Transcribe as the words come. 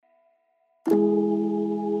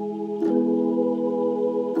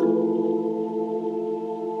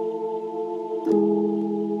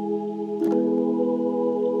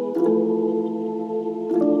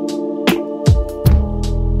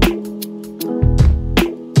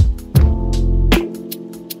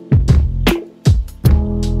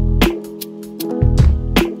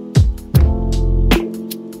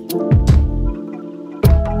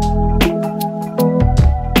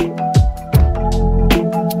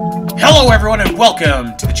Hello everyone and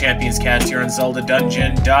welcome to the Champions Cast here on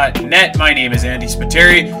ZeldaDungeon.net. My name is Andy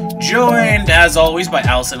Spiteri, joined as always by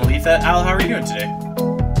Allison Aletha. Al, how are you doing today?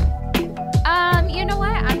 You know what?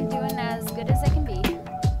 I'm doing as good as I can be.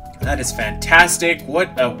 That is fantastic.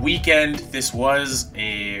 What a weekend this was.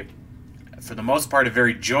 For the most part, a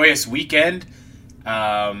very joyous weekend.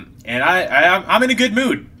 And I'm in a good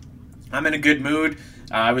mood.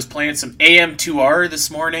 I was playing some AM2R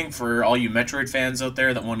this morning for all you Metroid fans out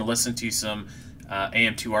there that want to listen to some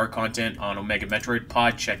AM2R content on Omega Metroid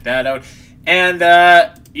Pod. Check that out. And,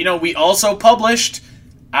 we also published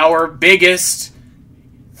our biggest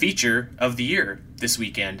feature of the year this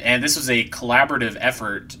weekend. And this was a collaborative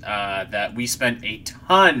effort that we spent a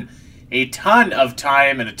ton of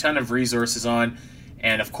time and a ton of resources on.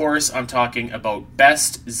 And, of course, I'm talking about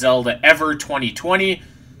Best Zelda Ever 2020.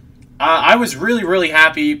 I was really, really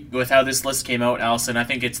happy with how this list came out, Allison. I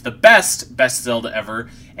think it's the best Zelda ever,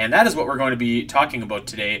 and that is what we're going to be talking about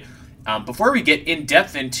today. Before we get in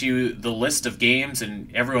depth into the list of games,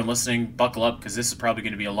 and everyone listening, buckle up, because this is probably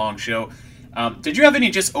going to be a long show. Did you have any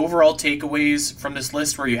just overall takeaways from this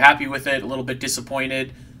list? Were you happy with it? A little bit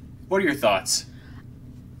disappointed? What are your thoughts?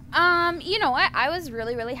 You know what? I was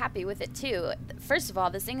really, really happy with it, too. First of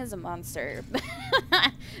all, this thing is a monster.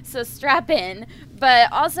 So strap in.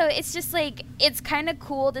 But also, it's just like, it's kind of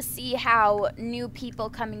cool to see how new people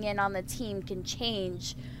coming in on the team can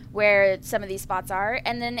change where some of these spots are.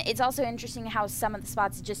 And then it's also interesting how some of the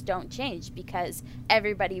spots just don't change because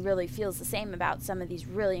everybody really feels the same about some of these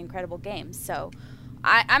really incredible games. So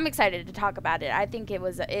I'm excited to talk about it. I think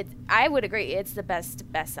I would agree. It's the best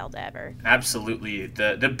Zelda ever. Absolutely.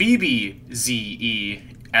 The BBZE,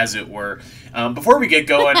 as it were. Before we get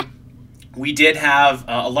going, we did have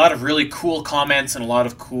a lot of really cool comments and a lot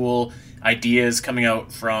of cool ideas coming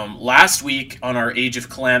out from last week on our Age of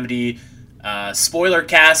Calamity spoiler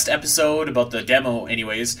cast episode about the demo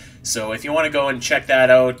anyways. So if you want to go and check that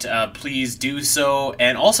out, please do so.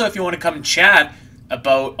 And also if you want to come chat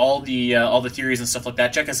about all the theories and stuff like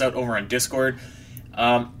that, check us out over on Discord.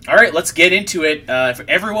 All right, let's get into it. For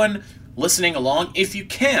everyone listening along, if you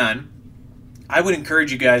can, I would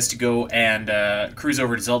encourage you guys to go and cruise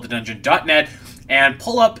over to ZeldaDungeon.net and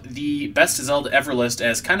pull up the Best Zelda Ever list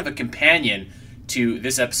as kind of a companion to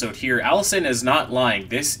this episode here. Allison is not lying.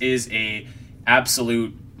 This is a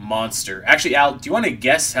absolute monster. Actually, Al, do you want to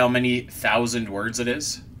guess how many thousand words it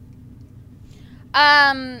is?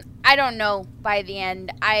 I don't know by the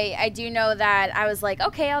end. I do know that I was like,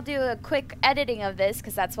 okay, I'll do a quick editing of this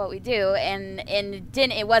because that's what we do, and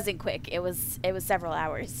it wasn't quick. It was several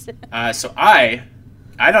hours. So I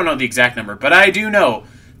don't know the exact number, but I do know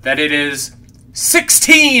that it is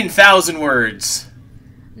 16,000 words.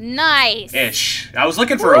 Nice. Ish. I was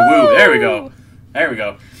looking for a woo. There we go. There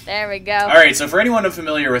we go. All right, so for anyone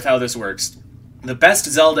unfamiliar with how this works, the Best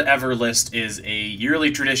Zelda Ever list is a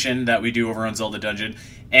yearly tradition that we do over on Zelda Dungeon,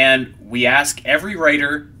 and we ask every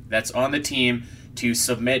writer that's on the team to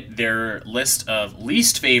submit their list of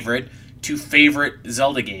least favorite to favorite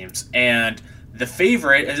Zelda games. And the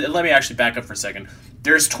favorite, let me actually back up for a second.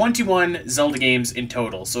 There's 21 Zelda games in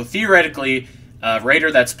total, so theoretically, a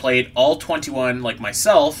writer that's played all 21, like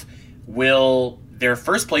myself, their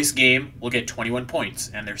first place game will get 21 points,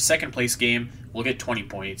 and their second place game will get 20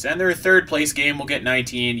 points, and their third place game will get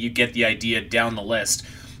 19. You get the idea down the list.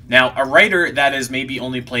 Now, a writer that has maybe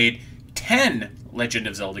only played 10 Legend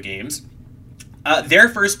of Zelda games, their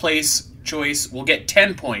first place choice will get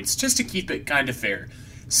 10 points, just to keep it kind of fair.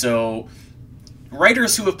 So,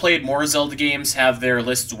 writers who have played more Zelda games have their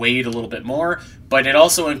lists weighed a little bit more, but it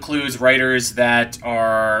also includes writers that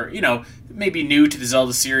are, maybe new to the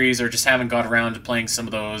Zelda series or just haven't got around to playing some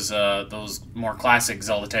of those more classic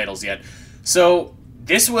Zelda titles yet. So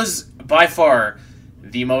this was by far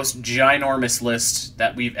the most ginormous list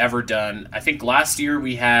that we've ever done. I think last year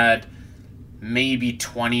we had maybe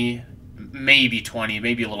 20, maybe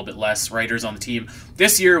a little bit less writers on the team.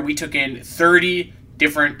 This year we took in 30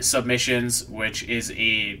 different submissions, which is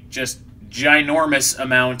a just ginormous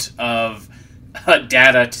amount of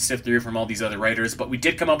data to sift through from all these other writers. But we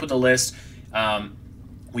did come up with a list.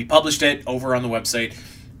 We published it over on the website.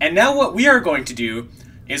 And now what we are going to do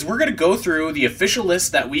is we're going to go through the official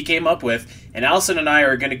list that we came up with, and Allison and I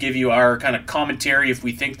are going to give you our kind of commentary if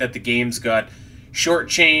we think that the games got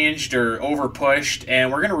shortchanged or over-pushed,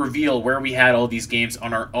 and we're going to reveal where we had all these games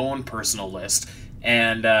on our own personal list.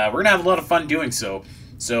 And we're going to have a lot of fun doing so.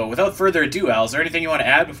 So without further ado, Al, is there anything you want to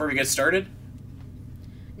add before we get started?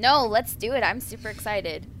 No, let's do it. I'm super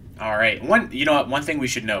excited. All right. One thing we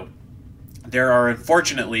should note. There are,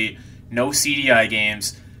 unfortunately, no CDI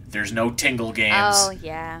games. There's no Tingle games. Oh,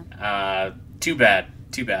 yeah. Too bad.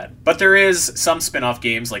 But there is some spin-off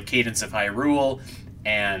games like Cadence of Hyrule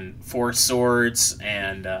and Four Swords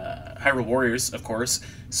and Hyrule Warriors, of course.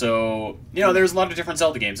 So, there's a lot of different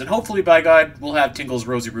Zelda games. And hopefully, by God, we'll have Tingle's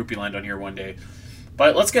Rosy Rupee Land on here one day.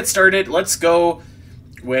 But let's get started. Let's go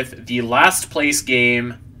with the last place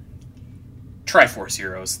game, Triforce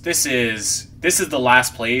Heroes. This is the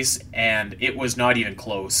last place, and it was not even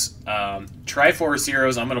close. Triforce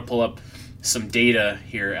Heroes, I'm going to pull up some data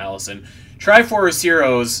here, Allison. Triforce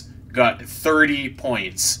Heroes got 30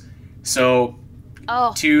 points. So,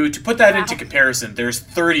 to put that into comparison, there's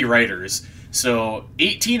 30 writers. So,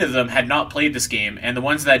 18 of them had not played this game, and the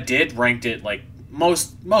ones that did ranked it like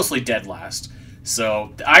mostly dead last.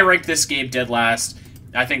 So, I ranked this game dead last.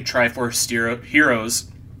 I think Triforce Heroes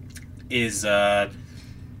is, how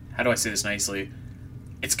do I say this nicely?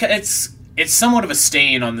 It's somewhat of a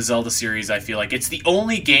stain on the Zelda series, I feel like. It's the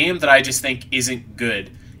only game that I just think isn't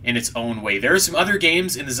good in its own way. There are some other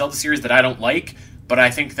games in the Zelda series that I don't like, but I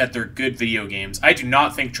think that they're good video games. I do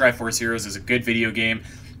not think Triforce Heroes is a good video game.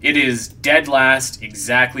 It is dead last,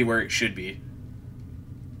 exactly where it should be.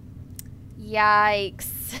 Yikes.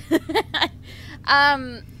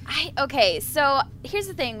 Okay, so here's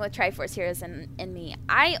the thing with Triforce Heroes and me.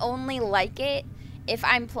 I only like it if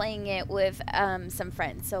I'm playing it with some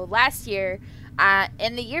friends. So last year,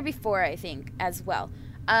 and the year before, I think, as well,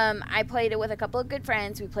 I played it with a couple of good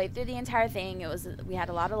friends. We played through the entire thing. We had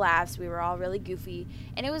a lot of laughs. We were all really goofy,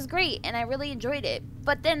 and it was great, and I really enjoyed it.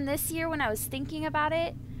 But then this year, when I was thinking about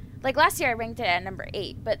it, like last year I ranked it at number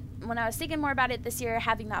 8, but when I was thinking more about it this year,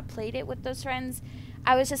 having not played it with those friends,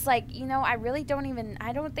 I was just like, I really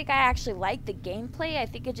I don't think I actually liked the gameplay. I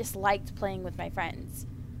think I just liked playing with my friends.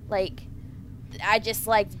 Like, I just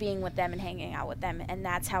liked being with them and hanging out with them, and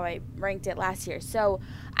that's how I ranked it last year. So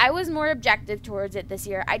I was more objective towards it this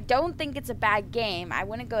year. I don't think it's a bad game. I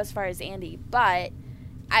wouldn't go as far as Andy, but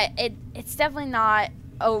it's definitely not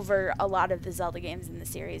over a lot of the Zelda games in the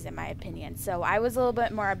series, in my opinion. So I was a little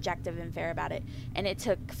bit more objective and fair about it, and it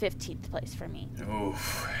took 15th place for me.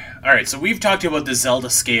 Oof. All right, so we've talked about the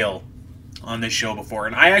Zelda scale on this show before,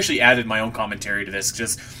 and I actually added my own commentary to this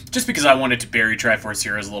just because I wanted to bury Triforce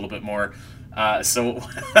Heroes a little bit more. So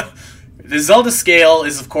the Zelda scale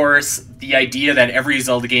is, of course, the idea that every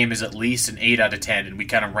Zelda game is at least an 8 out of 10, and we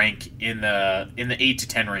kind of rank in the 8 to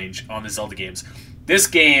 10 range on the Zelda games. This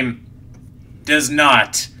game does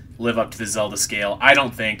not live up to the Zelda scale, I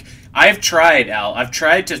don't think. I've tried, Al. I've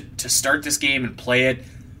tried to start this game and play it.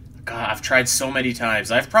 God, I've tried so many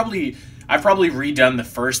times. I've probably redone the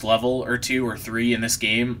first level or 2 or 3 in this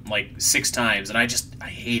game like 6 times, and I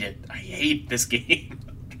hate it. I hate this game.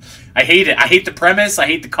 I hate it. I hate the premise. I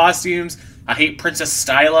hate the costumes. I hate Princess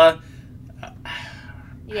Styla.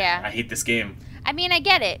 Yeah. I hate this game. I mean, I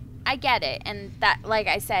get it. And that, like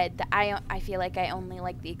I said, I feel like I only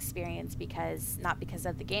like the experience not because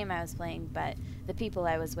of the game I was playing, but the people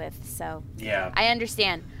I was with. So yeah, I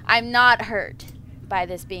understand. I'm not hurt by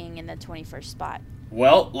this being in the 21st spot.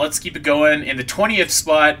 Well, let's keep it going. In the 20th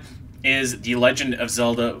spot is The Legend of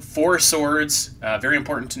Zelda Four Swords. Very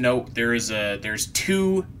important to note, there's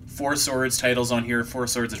 2 Four Swords titles on here, Four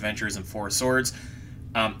Swords Adventures and Four Swords.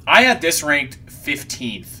 I had this ranked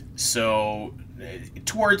 15th, so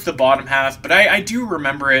towards the bottom half, but I do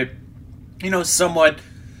remember it, somewhat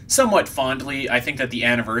fondly. I think that the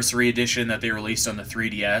anniversary edition that they released on the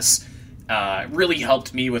 3DS really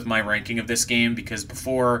helped me with my ranking of this game, because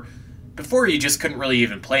before you just couldn't really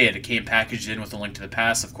even play it. It came packaged in with a Link to the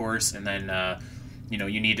Past, of course, and then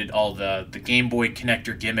you needed all the Game Boy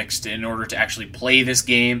connector gimmicks in order to actually play this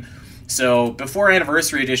game. So before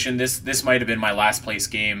Anniversary Edition, this might have been my last place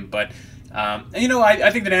game, but I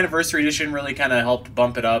think that Anniversary Edition really kind of helped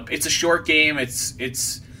bump it up. It's a short game.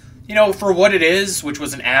 It's for what it is, which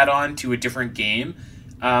was an add-on to a different game.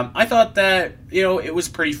 I thought that it was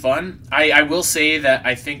pretty fun. I will say that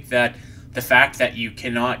I think that the fact that you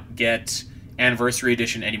cannot get Anniversary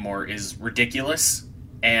Edition anymore is ridiculous.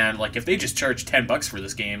 And like, if they just charge $10 for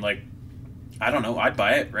this game, like, I don't know, I'd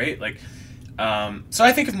buy it, right? Like, so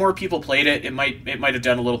I think if more people played it, it might have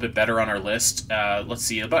done a little bit better on our list. Let's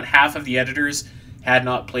see, about half of the editors had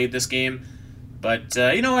not played this game. But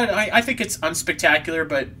you know what? I think it's unspectacular,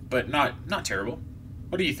 but not terrible.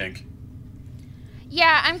 What do you think?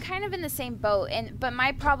 Yeah, I'm kind of in the same boat, but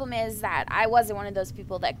my problem is that I wasn't one of those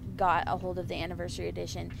people that got a hold of the anniversary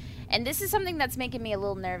edition, and this is something that's making me a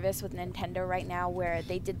little nervous with Nintendo right now, where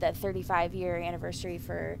they did the 35-year anniversary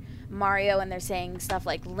for Mario, and they're saying stuff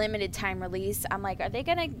like limited time release. I'm like, are they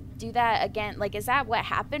gonna do that again? Like, is that what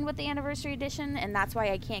happened with the anniversary edition, and that's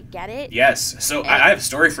why I can't get it? Yes. So I have a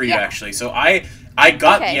story for you actually. So I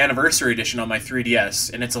got the anniversary edition on my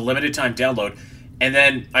 3DS, and it's a limited time download. And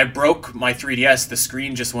then I broke my 3DS. The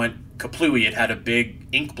screen just went kaplooey. It had a big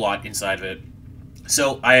ink blot inside of it.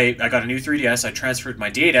 So I got a new 3DS. I transferred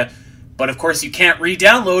my data. But of course, you can't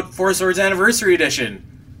re-download Four Swords Anniversary Edition.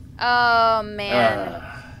 Oh, man.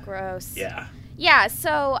 Gross. Yeah. Yeah,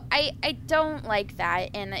 so I don't like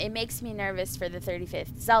that. And it makes me nervous for the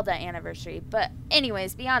 35th Zelda anniversary. But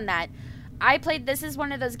anyways, beyond that, this is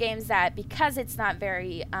one of those games that, because it's not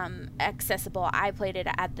very accessible, I played it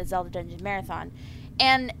at the Zelda Dungeon Marathon.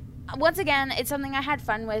 And once again, it's something I had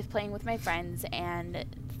fun with, playing with my friends, and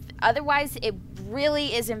otherwise it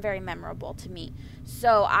really isn't very memorable to me.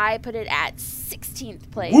 So I put it at 16th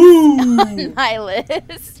place on my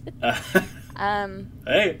list.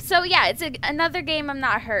 Hey. So yeah, it's another game I'm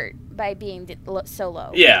not hurt by being so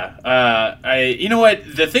low. Yeah, you know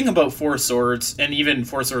what? The thing about Four Swords and even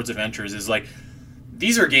Four Swords Adventures is like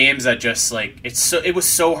these are games that just like it was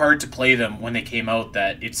so hard to play them when they came out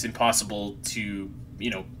that it's impossible to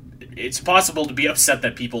it's possible to be upset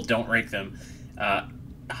that people don't rank them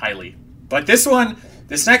highly. But this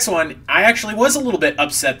next one, I actually was a little bit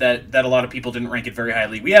upset that a lot of people didn't rank it very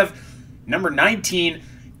highly. We have number 19,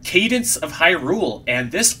 Cadence of Hyrule,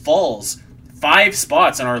 and this falls 5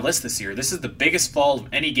 spots on our list this year. This is the biggest fall of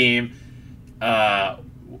any game. I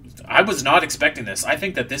was not expecting this. I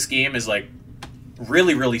think that this game is like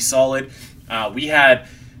really, really solid. We had,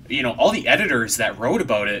 all the editors that wrote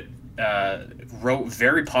about it wrote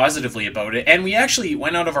very positively about it, and we actually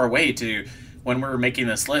went out of our way to, when we were making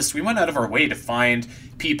this list, we went out of our way to find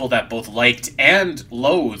people that both liked and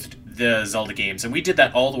loathed the Zelda games, and we did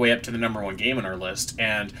that all the way up to the number 1 game on our list.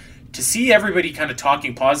 And to see everybody kind of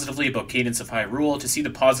talking positively about Cadence of Hyrule, to see the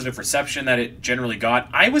positive reception that it generally got,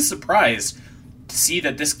 I was surprised to see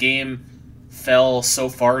that this game fell so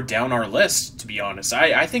far down our list, to be honest.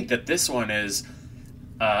 I think that this one is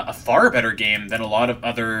a far better game than a lot of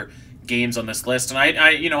other games on this list. And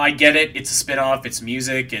I get it. It's a spin-off. It's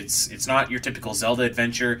music. It's not your typical Zelda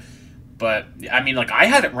adventure. But, I mean, like, I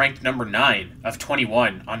had it ranked number 9 of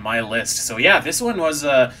 21 on my list. So, yeah, this one was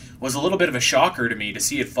a little bit of a shocker to me to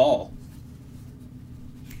see it fall.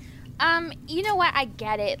 You know what? I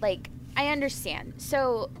get it. Like, I understand.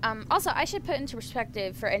 So, also, I should put into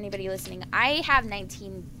perspective for anybody listening. I have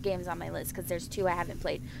 19 games on my list because there's 2 I haven't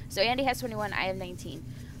played. So, Andy has 21. I have 19.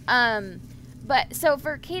 But, so,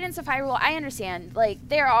 for Cadence of Hyrule, I understand. Like,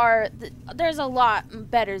 there's a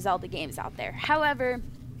lot better Zelda games out there. However,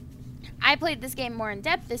 I played this game more in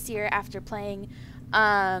depth this year after playing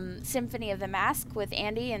Symphony of the Mask with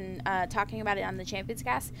Andy and talking about it on the Champions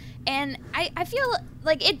Cast. And I feel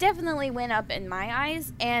like it definitely went up in my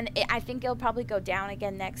eyes, and I think it'll probably go down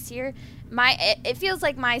again next year. It feels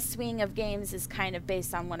like my swing of games is kind of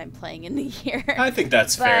based on what I'm playing in the year. I think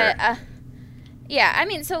that's fair. Yeah, I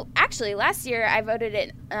mean, so actually last year I voted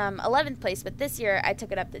it 11th place, but this year I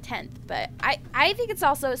took it up to 10th. But I think it's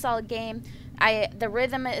also a solid game. The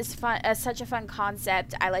rhythm is fun, such a fun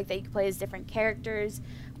concept. I like that you can play as different characters.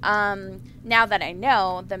 Now that I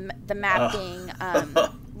know the map being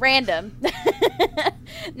random,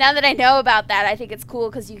 now that I know about that, I think it's cool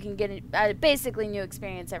because you can get basically new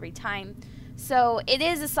experience every time. So it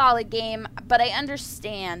is a solid game, but I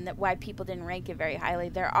understand that why people didn't rank it very highly.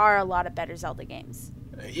 There are a lot of better Zelda games.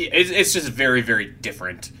 It's just very, very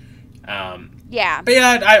different. Yeah. But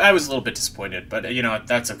yeah, I was a little bit disappointed, but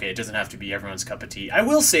that's okay. It doesn't have to be everyone's cup of tea. I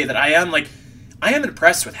will say that I am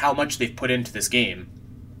impressed with how much they've put into this game.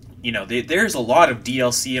 There's a lot of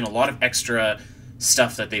DLC and a lot of extra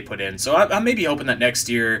stuff that they put in. So I'm maybe hoping that next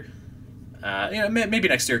year, maybe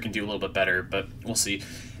next year can do a little bit better, but we'll see.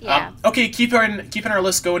 Yeah. Okay, keeping our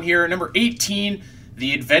list going here. Number 18,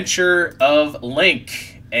 The Adventure of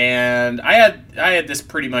Link. And I had this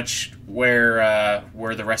pretty much where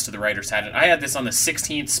the rest of the writers had it. I had this on the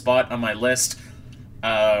 16th spot on my list.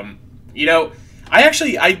 I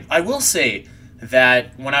will say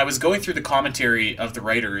that when I was going through the commentary of the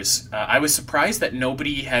writers, I was surprised that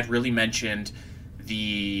nobody had really mentioned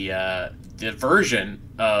the version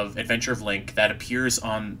of Adventure of Link that appears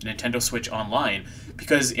on Nintendo Switch Online,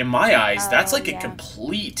 because in my eyes, that's like a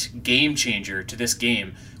complete game changer to this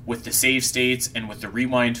game with the save states and with the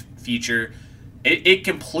rewind feature. it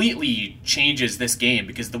completely changes this game,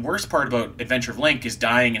 because the worst part about Adventure of Link is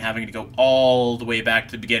dying and having to go all the way back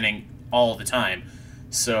to the beginning all the time.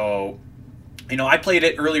 So, I played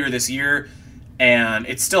it earlier this year, and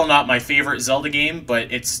it's still not my favorite Zelda game,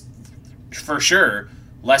 but it's for sure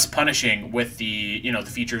less punishing with the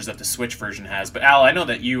the features that the Switch version has. But Al, I know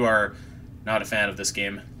that you are not a fan of this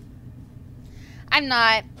game. I'm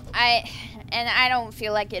not. I don't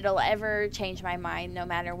feel like it'll ever change my mind, no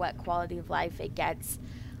matter what quality of life it gets.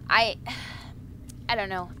 I don't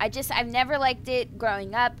know. I've never liked it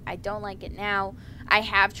growing up. I don't like it now. I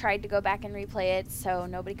have tried to go back and replay it, so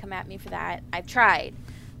nobody come at me for that. I've tried.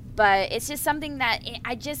 But it's just something that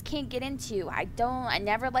I just can't get into. I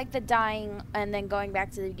never like the dying and then going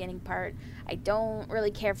back to the beginning part. I don't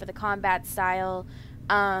really care for the combat style.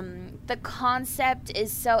 The concept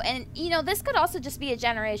is so, and this could also just be a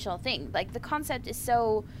generational thing. Like, the concept is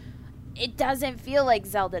so, it doesn't feel like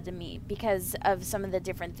Zelda to me because of some of the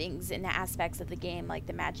different things and aspects of the game, like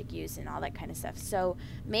the magic use and all that kind of stuff. So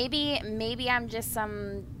maybe I'm just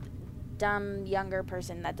some dumb younger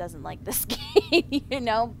person that doesn't like this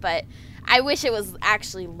game, but I wish it was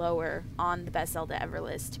actually lower on the best Zelda ever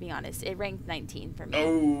list, to be honest. It ranked 19 for me.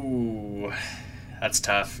 Oh, that's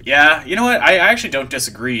tough. Yeah, you know what? I actually don't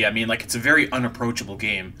disagree. I mean, like, it's a very unapproachable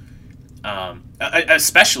game.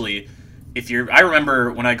 Especially if you're... I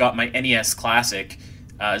remember when I got my NES Classic,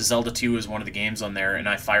 Zelda 2 was one of the games on there, and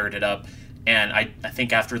I fired it up. And I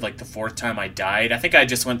think after, like, the fourth time I died, I think I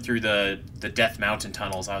just went through the Death Mountain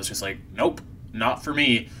tunnels. I was just like, nope, not for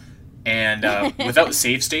me. And without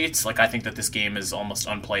save states, like, I think that this game is almost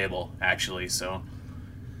unplayable, actually, so...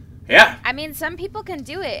 Yeah. I mean, some people can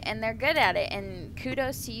do it, and they're good at it, and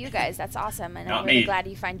kudos to you guys. That's awesome, and Not I'm really me. glad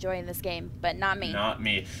you find joy in this game, but not me. Not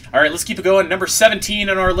me. All right, let's keep it going. Number 17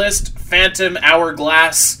 on our list, Phantom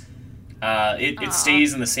Hourglass. It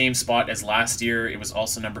stays in the same spot as last year. It was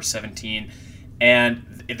also number 17,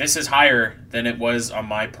 and this is higher than it was on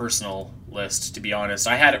my personal list, to be honest.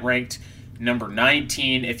 I had it ranked number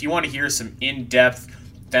 19. If you want to hear some in-depth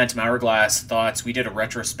Phantom Hourglass thoughts, we did a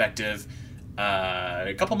retrospective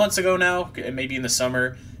a couple months ago now, maybe in the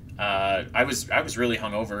summer. I was really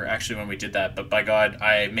hungover actually when we did that, but by God,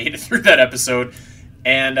 I made it through that episode,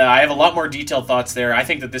 and I have a lot more detailed thoughts there. I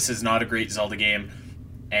think that this is not a great Zelda game,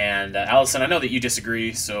 and Allison, I know that you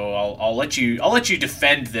disagree, so I'll let you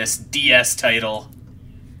defend this DS title.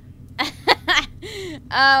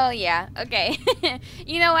 Oh, yeah. Okay.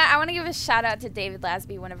 You know what? I want to give a shout out to David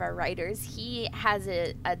Lasby, one of our writers. He has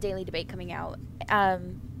a daily debate coming out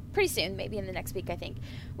pretty soon, maybe in the next week, I think,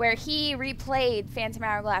 where he replayed Phantom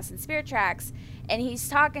Hourglass and Spirit Tracks, and he's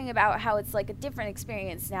talking about how it's like a different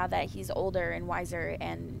experience now that he's older and wiser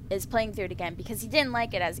and is playing through it again, because he didn't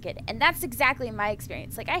like it as a kid. And that's exactly my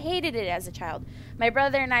experience. Like, I hated it as a child. My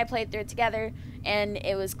brother and I played through it together, and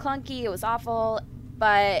it was clunky, it was awful.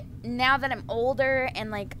 But now that I'm older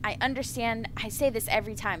and, like, I understand, I say this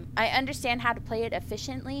every time, I understand how to play it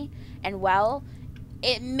efficiently and well,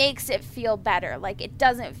 it makes it feel better. Like, it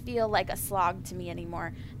doesn't feel like a slog to me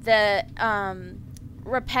anymore. The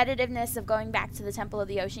repetitiveness of going back to the Temple of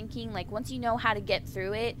the Ocean King, like, once you know how to get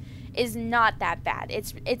through it, is not that bad.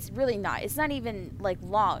 It's really not. It's not even, like,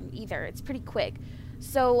 long either. It's pretty quick.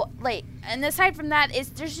 So, like, and aside from that,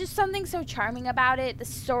 there's just something so charming about it. The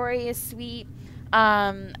story is sweet.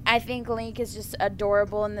 I think Link is just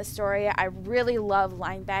adorable in the story. I really love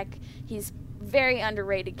Linebeck. He's very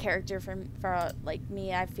underrated character for like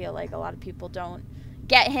me. I feel like a lot of people don't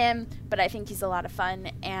get him, but I think he's a lot of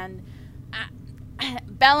fun. And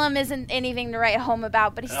Bellum isn't anything to write home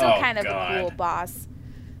about, but he's still kind of a cool boss.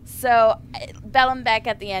 So Bellum Beck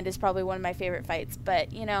at the end is probably one of my favorite fights. But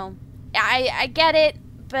I get it,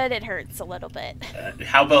 but it hurts a little bit.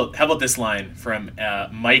 How about this line from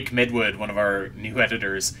Mike Midwood, one of our new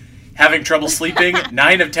editors? Having trouble sleeping?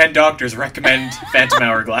 9 of 10 doctors recommend Phantom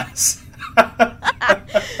Hourglass.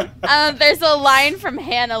 There's a line from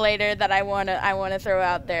Hannah later that I wanna throw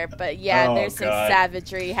out there, but yeah, there's some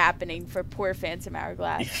savagery happening for poor Phantom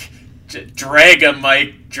Hourglass. Drag him,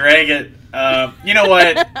 Mike. Drag it. You know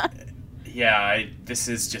what? Yeah, this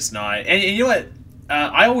is just not. And you know what?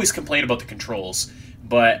 I always complain about the controls,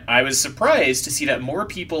 but I was surprised to see that more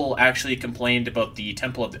people actually complained about the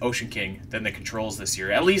Temple of the Ocean King than the controls this year.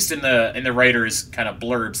 At least in the writers' kind of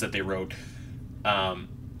blurbs that they wrote.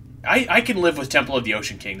 I can live with Temple of the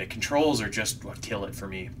Ocean King. The controls are just what kill it for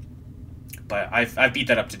me. But I've beat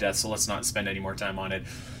that up to death, so let's not spend any more time on it.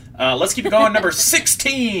 Let's keep it going. Number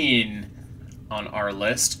 16 on our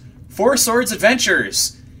list, Four Swords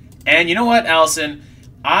Adventures. And you know what, Allison?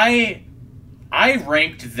 I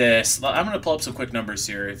ranked this. I'm going to pull up some quick numbers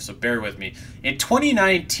here, so bear with me. In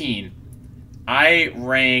 2019, I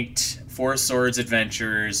ranked Four Swords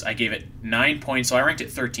Adventures. I gave it 9 points, so I ranked it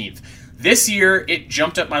 13th. This year, it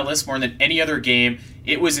jumped up my list more than any other game.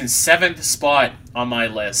 It was in 7th spot on my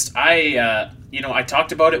list. I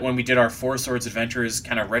talked about it when we did our Four Swords Adventures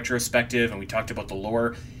kind of retrospective, and we talked about the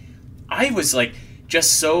lore. I was like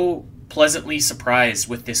just so pleasantly surprised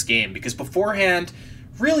with this game because beforehand,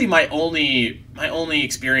 really my only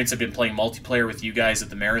experience had been playing multiplayer with you guys at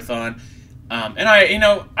the marathon, and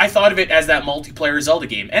I thought of it as that multiplayer Zelda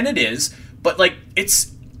game, and it is, but like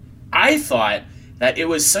I thought that it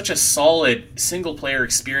was such a solid single player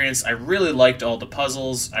experience. I really liked all the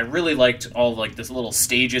puzzles. I really liked all like the little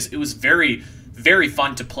stages. It was very, very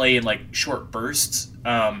fun to play in like short bursts.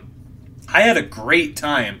 I had a great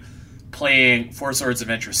time playing Four Swords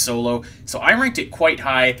Adventure solo, so I ranked it quite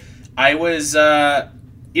high. I was, I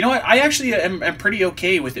actually am pretty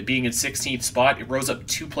okay with it being in 16th spot. It rose up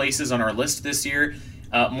 2 places on our list this year.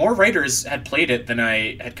 More writers had played it than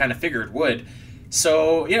I had kind of figured would.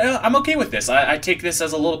 So, I'm okay with this. I take this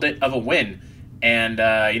as a little bit of a win. And,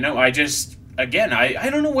 I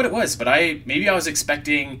don't know what it was, but maybe I was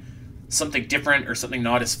expecting something different or something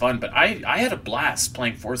not as fun. But I had a blast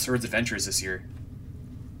playing Four Swords Adventures this year.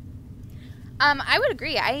 I would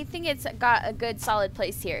agree. I think it's got a good, solid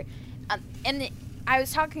place here. I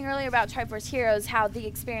was talking earlier about Triforce Heroes, how the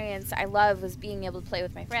experience I love was being able to play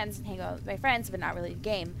with my friends and hang out with my friends, but not really a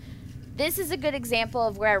game. This is a good example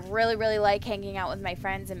of where I really, really like hanging out with my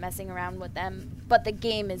friends and messing around with them, but the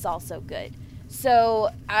game is also good. So,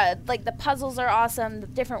 the puzzles are awesome, the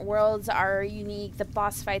different worlds are unique, the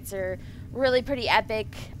boss fights are really pretty epic.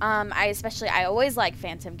 I always like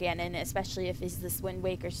Phantom Ganon, especially if he's this Wind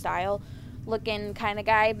Waker style looking kind of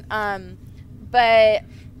guy. But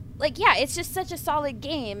it's just such a solid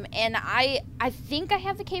game, and I think I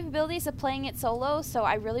have the capabilities of playing it solo, so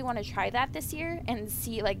I really want to try that this year and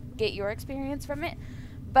see, get your experience from it.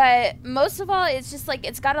 But most of all, it's just,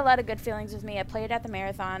 it's got a lot of good feelings with me. I played at the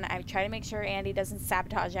marathon. I try to make sure Andy doesn't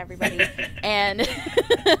sabotage everybody. and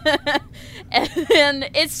and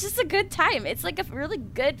it's just a good time. It's, a really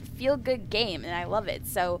good, feel-good game, and I love it.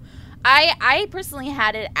 So I personally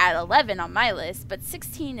had it at 11 on my list, but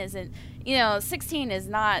 16 isn't... 16 is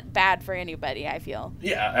not bad for anybody, I feel.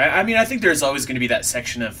 Yeah, I think there's always going to be that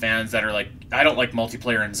section of fans that are like, I don't like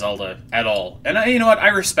multiplayer in Zelda at all. And I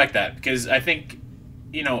respect that, because I think,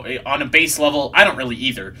 on a base level, I don't really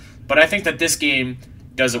either. But I think that this game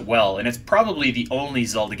does it well, and it's probably the only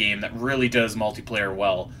Zelda game that really does multiplayer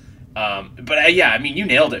well. You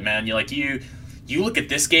nailed it, man. You look at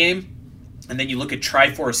this game, and then you look at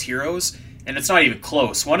Triforce Heroes, and it's not even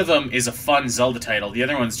close. One of them is a fun Zelda title. The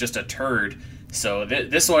other one's just a turd. So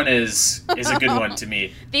this one is a good one to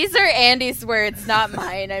me. These are Andy's words, not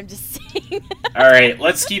mine. I'm just saying. All right,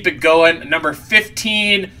 let's keep it going. Number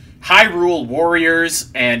 15, Hyrule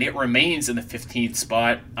Warriors, and it remains in the 15th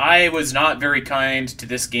spot. I was not very kind to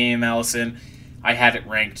this game, Allison. I had it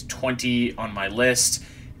ranked 20 on my list.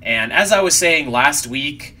 And as I was saying last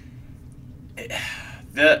week,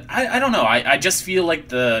 I don't know. I just feel like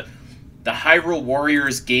the Hyrule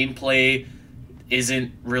Warriors gameplay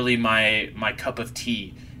isn't really my cup of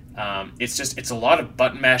tea. It's a lot of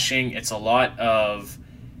button mashing. It's a lot of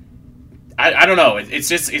I don't know.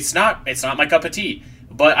 It's not my cup of tea.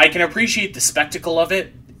 But I can appreciate the spectacle of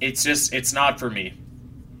it. It's not for me.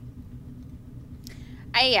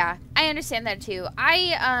 I understand that too.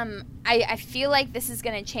 I feel like this is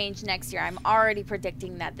going to change next year. I'm already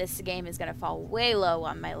predicting that this game is going to fall way low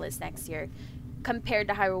on my list next year, compared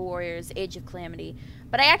to Hyrule Warriors Age of Calamity.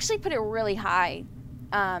 But I actually put it really high,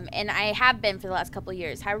 and I have been for the last couple of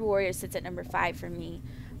years. Hyrule Warriors sits at number 5 for me.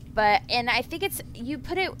 And I think you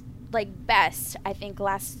put it best, I think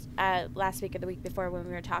last week or the week before when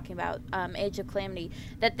we were talking about Age of Calamity,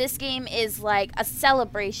 that this game is like a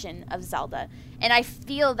celebration of Zelda. And I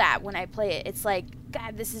feel that when I play it. It's like,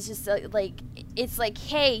 God, this is just it's like,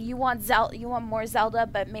 hey, you want more Zelda,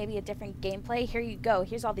 but maybe a different gameplay? Here you go.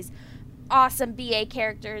 Here's all these awesome BA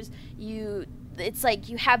characters. It's like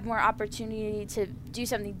you have more opportunity to do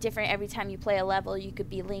something different every time you play a level. You could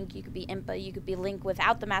be Link, you could be Impa, you could be Link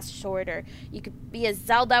without the Master Sword, or you could be a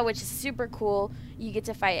Zelda, which is super cool. You get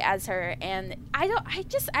to fight as her, and I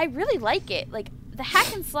really like it. The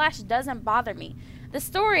hack and slash doesn't bother me. The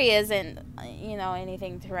story isn't,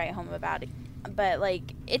 anything to write home about it, but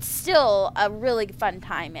it's still a really fun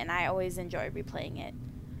time, and I always enjoy replaying it.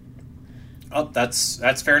 Oh, that's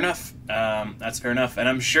fair enough. That's fair enough, and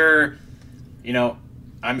I'm sure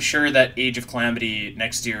that Age of Calamity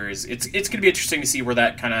next year it's going to be interesting to see where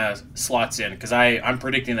that kind of slots in, because I'm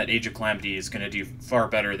predicting that Age of Calamity is going to do far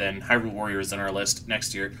better than Hyrule Warriors on our list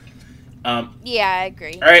next year. Yeah, I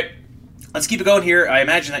agree. All right, let's keep it going here. I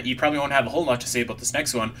imagine that you probably won't have a whole lot to say about this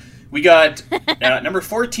next one. We got number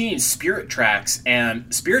 14, Spirit Tracks.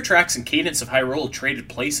 And Spirit Tracks and Cadence of Hyrule traded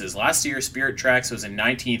places. Last year, Spirit Tracks was in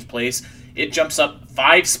 19th place. It jumps up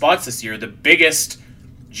 5 spots this year, the biggest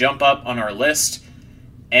jump up on our list.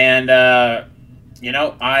 And,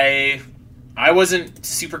 I wasn't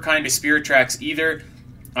super kind to Spirit Tracks either.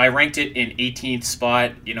 I ranked it in 18th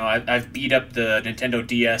spot. I've beat up the Nintendo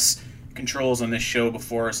DS controls on this show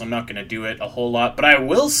before, so I'm not going to do it a whole lot. But I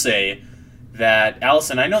will say that,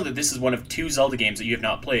 Allison, I know that this is one of 2 Zelda games that you have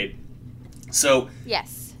not played. So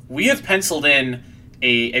yes, we have penciled in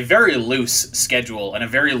a very loose schedule and a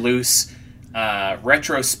very loose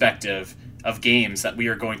retrospective of games that we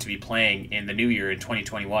are going to be playing in the new year in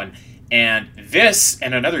 2021. And this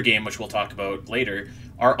and another game, which we'll talk about later,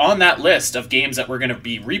 are on that list of games that we're going to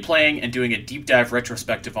be replaying and doing a deep dive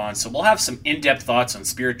retrospective on. So we'll have some in-depth thoughts on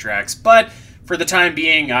Spirit Tracks, but for the time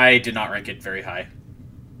being, I did not rank it very high.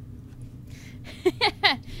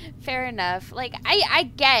 Fair enough. Like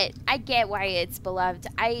I get why it's beloved.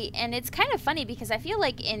 And it's kind of funny because I feel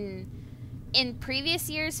like in previous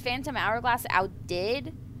years, Phantom Hourglass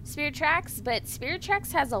outdid Spirit Tracks, but Spirit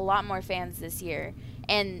Tracks has a lot more fans this year,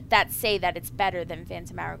 and that say that it's better than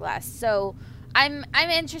Phantom Hourglass. So I'm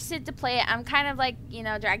interested to play it. I'm kind of like,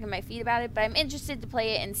 dragging my feet about it, but I'm interested to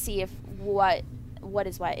play it and see if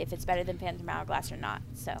if it's better than Phantom Hourglass or not.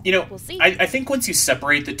 So we'll see. I think once you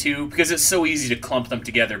separate the two, because it's so easy to clump them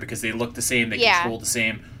together because they look the same, they control the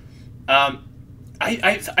same.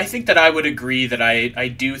 I think that I would agree that I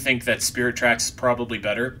do think that Spirit Tracks is probably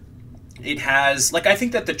better. It has, I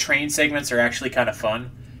think that the train segments are actually kind of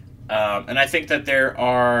fun. And I think that there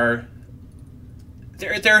are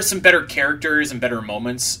some better characters and better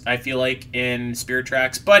moments, I feel like, in Spirit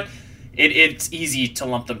Tracks, but it's easy to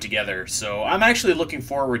lump them together. So I'm actually looking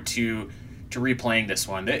forward to replaying this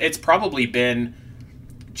one. It's probably been,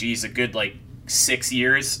 a good 6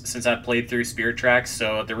 years since I've played through Spirit Tracks,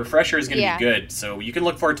 so the refresher is going to be good. So you can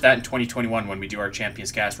look forward to that in 2021 when we do our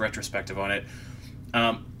Champions Cast retrospective on it.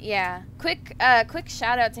 Quick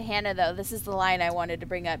shout out to Hannah, though. This is the line I wanted to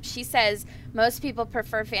bring up. She says, most people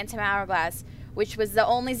prefer Phantom Hourglass, which was the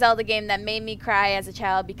only Zelda game that made me cry as a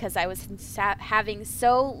child because I was having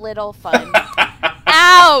so little fun.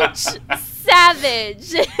 Ouch!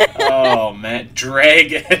 Savage! Oh, man.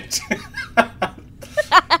 Drag it.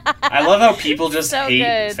 I love how people just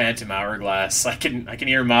hate Phantom Hourglass. I can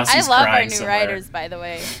hear Mossy's crying somewhere. I love our new writers, by the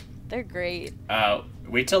way. They're great.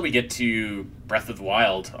 Wait till we get to Breath of the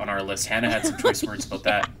Wild on our list. Hannah had some choice words about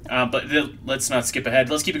that. But let's not skip ahead.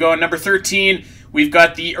 Let's keep it going. Number 13, we've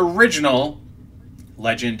got the original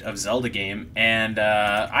Legend of Zelda game. And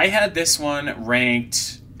I had this one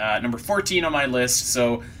ranked number 14 on my list,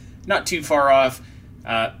 so not too far off.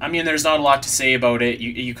 There's not a lot to say about it.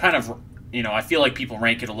 You kind of, I feel like people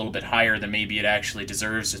rank it a little bit higher than maybe it actually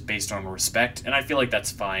deserves just based on respect. And I feel like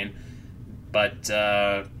that's fine. But,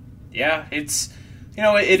 it's...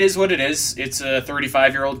 it is what it is. It's a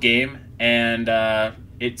 35-year-old game, and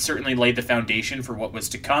it certainly laid the foundation for what was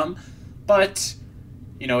to come. But,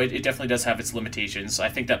 it definitely does have its limitations. I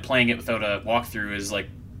think that playing it without a walkthrough is,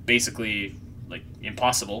 basically,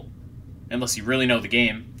 impossible, unless you really know the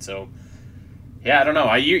game. So, yeah, I don't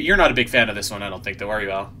know. You're not a big fan of this one, I don't think, though, are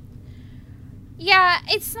you, Al? Yeah,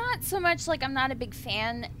 it's not so much I'm not a big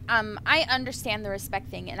fan. I understand the respect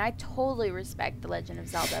thing, and I totally respect The Legend of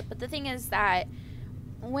Zelda. But the thing is that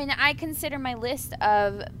when I consider my list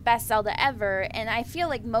of best Zelda ever, and I feel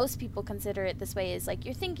like most people consider it this way, is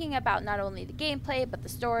you're thinking about not only the gameplay, but the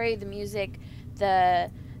story, the music, the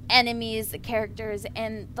enemies, the characters,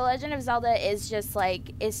 and The Legend of Zelda is just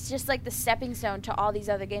the stepping stone to all these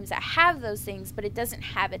other games that have those things, but it doesn't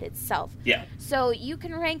have it itself. Yeah. So you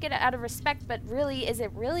can rank it out of respect, but really, is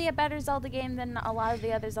it really a better Zelda game than a lot of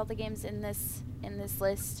the other Zelda games in this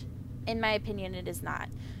list? In my opinion, it is not.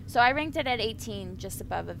 So I ranked it at 18, just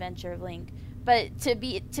above Adventure of Link. But to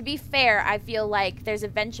be fair, I feel like there's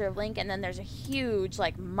Adventure of Link, and then there's a huge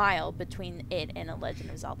mile between it and A Legend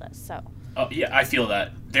of Zelda. So. Oh yeah, I feel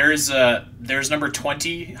that. There's number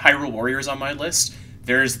 20 Hyrule Warriors on my list.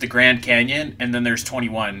 There's the Grand Canyon, and then there's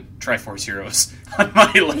 21 Triforce Heroes on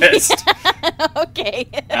my list. Okay.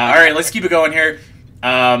 All right, let's keep it going here.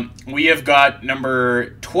 We have got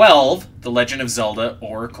number 12, The Legend of Zelda: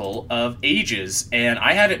 Oracle of Ages, and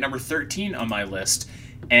I had it number 13 on my list.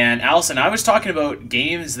 And Allison, I was talking about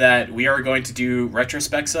games that we are going to do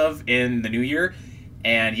retrospects of in the new year,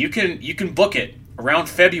 and you can book it around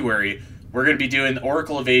February. We're going to be doing the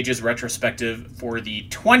Oracle of Ages retrospective for the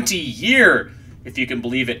 20-year, if you can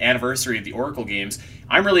believe it, anniversary of the Oracle games.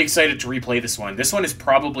 I'm really excited to replay this one. This one is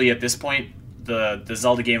probably, at this point, the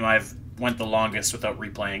Zelda game I've went the longest without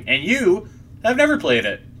replaying, and you have never played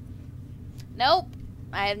it. Nope,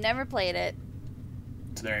 I have never played it.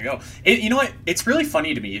 So there you go. You know what? It's really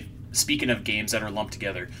funny to me, speaking of games that are lumped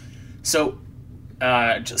together. So,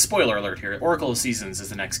 spoiler alert here, Oracle of Seasons is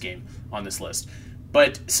the next game on this list.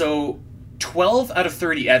 But, so, 12 out of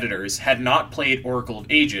 30 editors had not played Oracle of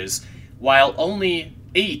Ages, while only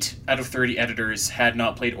 8 out of 30 editors had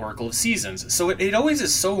not played Oracle of Seasons. So it always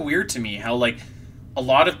is so weird to me how, like, a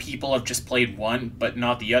lot of people have just played one, but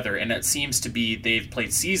not the other, and it seems to be they've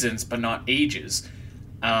played Seasons, but not Ages.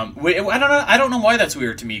 I don't know why that's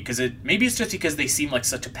weird to me, because maybe it's just because they seem like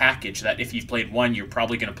such a package that if you've played one, you're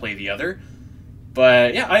probably going to play the other.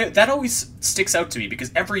 But yeah, that always sticks out to me,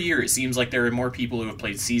 because every year it seems like there are more people who have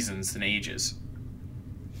played Seasons than Ages.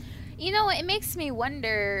 You know, it makes me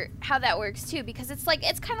wonder how that works too, because it's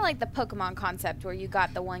kind of like the Pokemon concept where you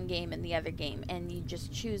got the one game and the other game, and you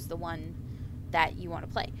just choose the one that you want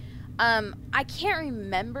to play. I can't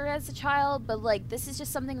remember as a child, but like this is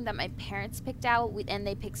just something that my parents picked out, and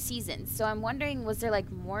they picked Seasons. So I'm wondering, was there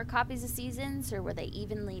like more copies of Seasons, or were they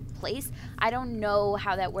evenly placed? I don't know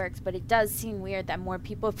how that works, but it does seem weird that more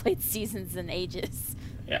people have played Seasons than Ages.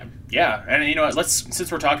 Yeah, and you know what? Since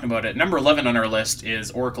we're talking about it, number 11 on our list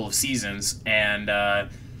is Oracle of Seasons, and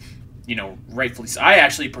you know, rightfully so. I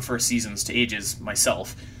actually prefer Seasons to Ages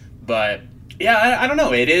myself, but yeah, I don't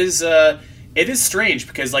know. It is strange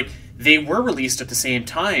because like they were released at the same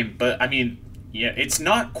time, but I mean, yeah, it's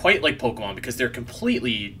not quite like Pokemon because they're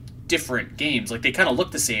completely different games. Like they kind of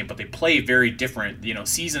look the same, but they play very different. You know,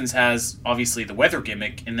 Seasons has obviously the weather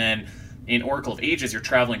gimmick, and then in Oracle of Ages, you're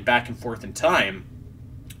traveling back and forth in time.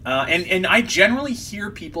 And I generally hear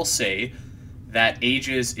people say that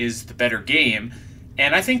Ages is the better game,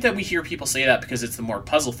 and I think that we hear people say that because it's the more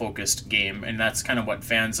puzzle-focused game, and that's kind of what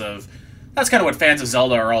fans of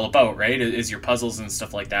Zelda are all about, right? Is your puzzles and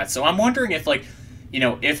stuff like that. So I'm wondering if, like, you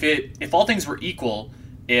know, if all things were equal,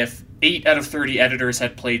 if 8 out of 30 editors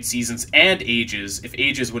had played Seasons and Ages, if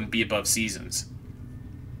Ages wouldn't be above Seasons.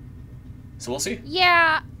 So we'll see.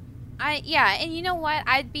 Yeah. And you know what?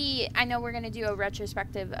 I know we're going to do a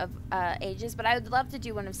retrospective of Ages, but I would love to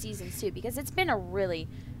do one of Seasons too, because it's been a really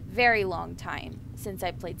very long time since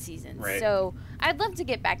I played Seasons. Right. So I'd love to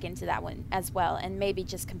get back into that one as well, and maybe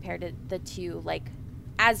just compare to the two, like,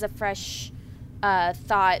 as a fresh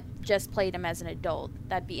thought, just played them as an adult.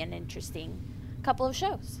 That'd be an interesting couple of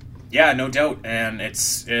shows. Yeah, no doubt. And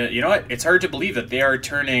it's, you know what? It's hard to believe that they are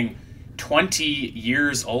turning 20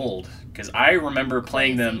 years old. Because I remember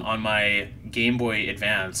playing them on my Game Boy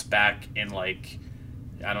Advance back in, like,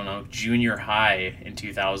 I don't know, junior high in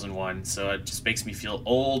 2001. So it just makes me feel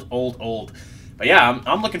old. But yeah,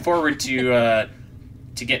 I'm looking forward to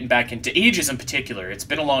getting back into Ages in particular. It's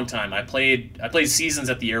been a long time. I played Seasons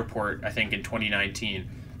at the airport, I think, in 2019.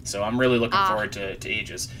 So I'm really looking forward to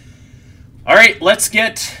Ages. All right, let's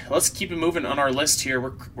keep it moving on our list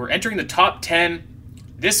here. We're entering the top 10.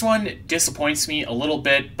 This one disappoints me a little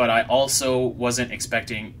bit, but I also wasn't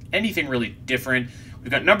expecting anything really different.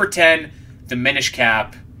 We've got number 10, the Minish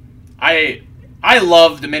Cap. I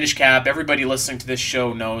love the Minish Cap. Everybody listening to this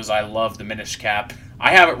show knows I love the Minish Cap.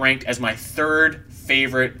 I have it ranked as my third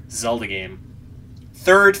favorite Zelda game.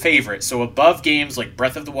 Third favorite, so above games like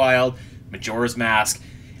Breath of the Wild, Majora's Mask.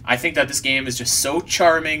 I think that this game is just so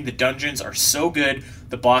charming. The dungeons are so good.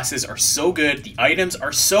 The bosses are so good. The items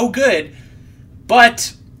are so good.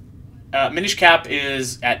 But Minish Cap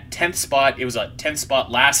is at 10th spot. It was at 10th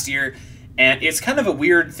spot last year. And it's kind of a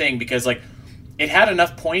weird thing because, like, it had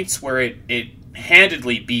enough points where it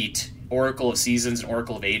handedly beat Oracle of Seasons and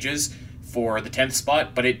Oracle of Ages for the 10th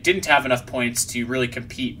spot, but it didn't have enough points to really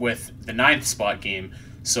compete with the 9th spot game.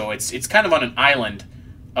 So it's kind of on an island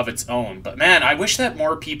of its own. But man, I wish that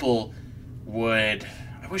more people would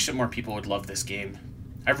love this game.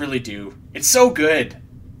 I really do. It's so good.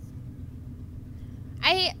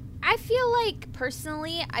 I feel like,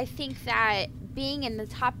 personally, I think that being in the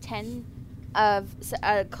top 10 of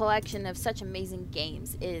a collection of such amazing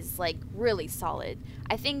games is, like, really solid.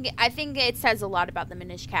 I think it says a lot about the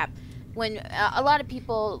Minish Cap when a lot of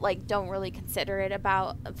people, like, don't really consider it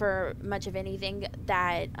for much of anything,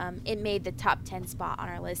 that it made the top 10 spot on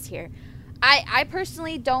our list here. I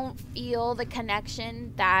personally don't feel the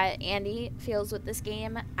connection that Andy feels with this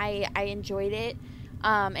game. I enjoyed it.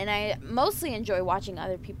 And I mostly enjoy watching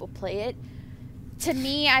other people play it. To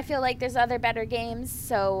me, I feel like there's other better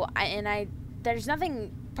games, there's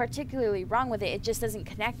nothing particularly wrong with it. It just doesn't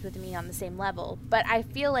connect with me on the same level. But I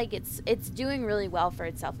feel like it's doing really well for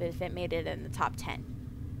itself if it made it in the top 10.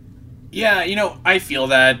 Yeah, you know, I feel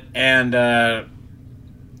that, and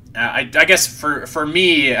I guess for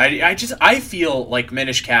me, I feel like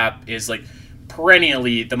Minish Cap is like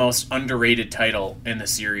perennially the most underrated title in the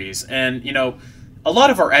series, and a lot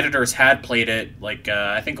of our editors had played it. Like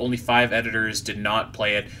I think only 5 editors did not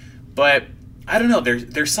play it, but I don't know.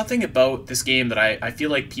 There's something about this game that I feel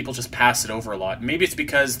like people just pass it over a lot. Maybe it's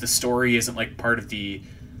because the story isn't like part of the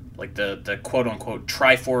quote unquote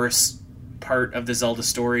Triforce part of the Zelda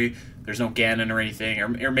story. There's no Ganon or anything,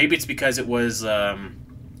 or maybe it's because it was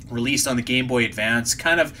released on the Game Boy Advance,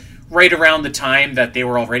 kind of right around the time that they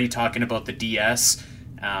were already talking about the DS.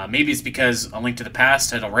 Maybe it's because A Link to the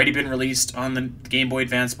Past had already been released on the Game Boy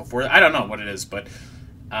Advance before. I don't know what it is, but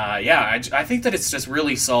I think that it's just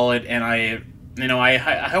really solid, and I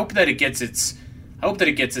hope that it gets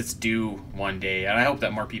its due one day, and I hope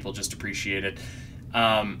that more people just appreciate it.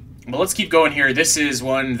 But let's keep going here. This is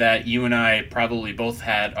one that you and I probably both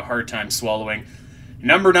had a hard time swallowing.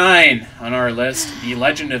 Number 9 on our list, The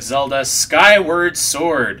Legend of Zelda Skyward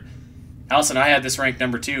Sword. Allison, I had this ranked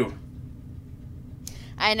number 2.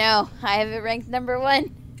 I know. I have it ranked number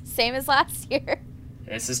 1. Same as last year.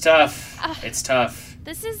 This is tough. It's tough.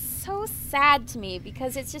 This is so sad to me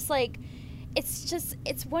because it's just like,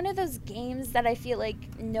 it's one of those games that I feel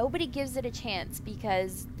like nobody gives it a chance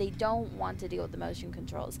because they don't want to deal with the motion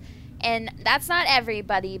controls. And that's not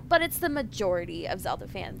everybody, but it's the majority of Zelda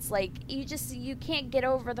fans. Like, you can't get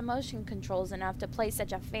over the motion controls enough to play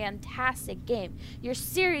such a fantastic game. You're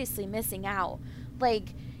seriously missing out. Like,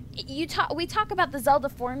 we talk about the Zelda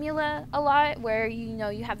formula a lot, where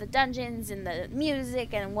you have the dungeons and the music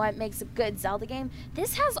and what makes a good Zelda game.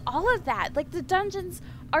 This has all of that. Like, the dungeons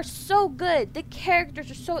are so good, the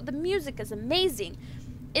characters are the music is amazing.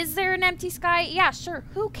 Is there an empty sky? Yeah, sure.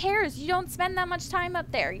 Who cares? You don't spend that much time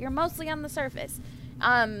up there. You're mostly on the surface.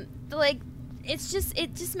 It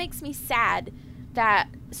just makes me sad that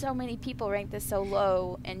so many people rank this so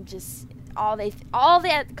low, and just all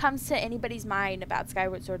that comes to anybody's mind about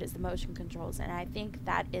Skyward Sword is the motion controls, and I think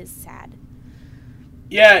that is sad.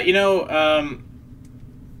 Yeah,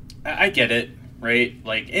 I get it, right?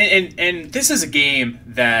 Like, and this is a game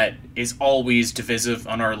that is always divisive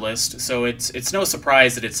on our list, so it's no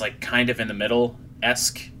surprise that it's like kind of in the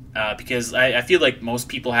middle-esque, because I feel like most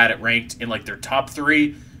people had it ranked in like their top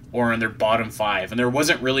 3 or in their bottom 5, and there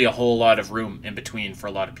wasn't really a whole lot of room in between for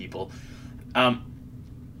a lot of people.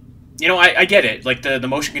 I get it. Like, the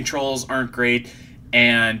motion controls aren't great,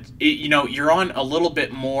 and you're on a little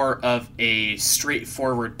bit more of a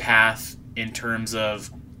straightforward path in terms of,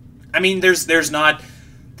 I mean, there's not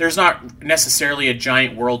necessarily a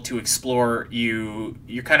giant world to explore.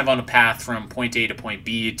 You're kind of on a path from point A to point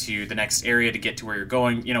B to the next area to get to where you're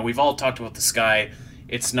going. We've all talked about the sky.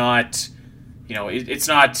 It's not, it's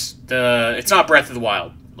not Breath of the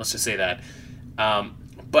Wild. Let's just say that.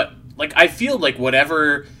 But like, I feel like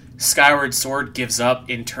whatever Skyward Sword gives up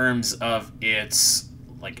in terms of its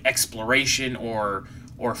like exploration or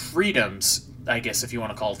freedoms, I guess if you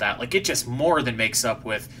want to call it that, like, it just more than makes up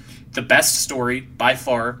with the best story by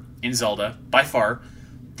far in Zelda, by far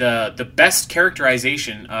the best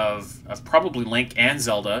characterization of probably Link and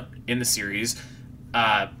Zelda in the series,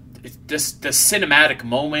 the cinematic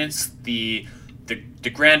moments, the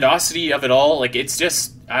grandiosity of it all. Like, it's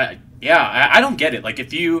just I don't get it. Like,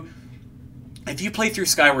 if you play through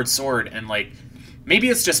Skyward Sword, and like, maybe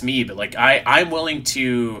it's just me, but like, I'm willing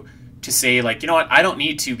to say, like, you know what, I don't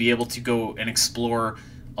need to be able to go and explore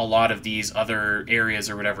a lot of these other areas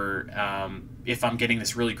or whatever, if I'm getting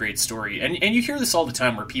this really great story. And you hear this all the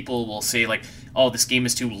time, where people will say, like, oh, this game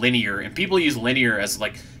is too linear, and people use linear as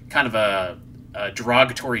like kind of a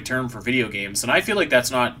derogatory term for video games, and I feel like that's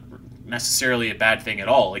not necessarily a bad thing at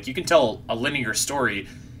all. Like, you can tell a linear story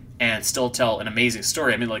and still tell an amazing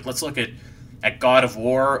story. I mean, like, let's look at God of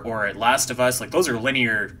War or at Last of Us. Like, those are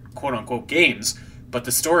linear, quote-unquote, games, but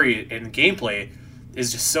the story and gameplay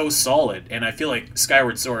is just so solid, and I feel like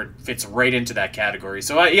Skyward Sword fits right into that category.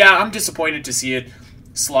 So, I'm disappointed to see it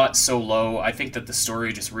slot so low. I think that the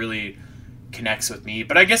story just really connects with me,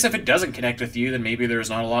 but I guess if it doesn't connect with you, then maybe there's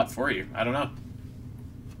not a lot for you. I don't know.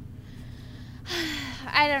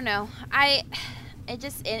 I don't know.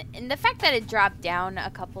 And the fact that it dropped down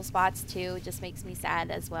a couple spots, too, just makes me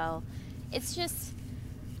sad as well. It's just,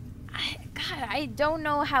 I don't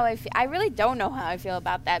know how I feel. I really don't know how I feel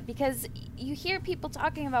about that, because you hear people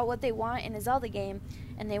talking about what they want in a Zelda game,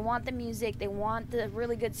 and they want the music, they want the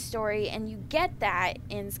really good story, and you get that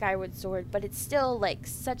in Skyward Sword, but it's still, like,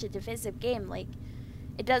 such a divisive game. Like,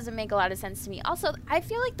 it doesn't make a lot of sense to me. Also, I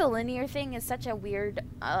feel like the linear thing is such a weird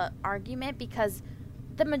argument, because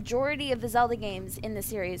the majority of the Zelda games in the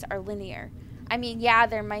series are linear. I mean, yeah,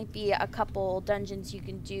 there might be a couple dungeons you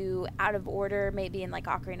can do out of order, maybe in like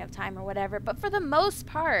Ocarina of Time or whatever, but for the most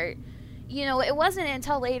part, you know, it wasn't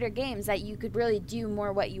until later games that you could really do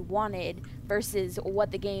more what you wanted versus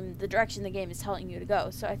what the direction the game is telling you to go.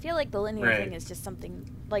 So I feel like the linear thing is just something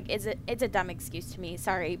like it's a dumb excuse to me.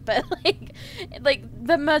 Sorry, but like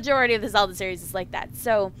the majority of the Zelda series is like that.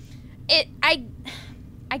 So I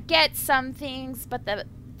get some things, but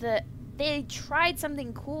they tried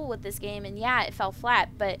something cool with this game, and yeah, it fell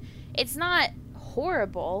flat, but it's not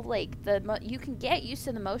horrible. Like you can get used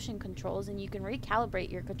to the motion controls, and you can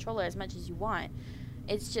recalibrate your controller as much as you want.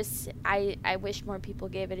 It's just I wish more people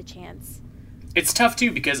gave it a chance. It's tough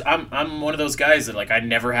too because I'm one of those guys that like I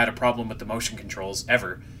never had a problem with the motion controls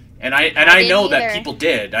ever, and I know that people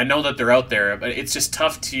did. I know that they're out there, but it's just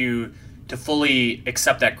tough to fully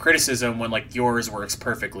accept that criticism when like yours works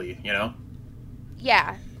perfectly, you know?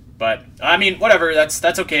 Yeah. But I mean, whatever.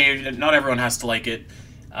 That's okay. Not everyone has to like it,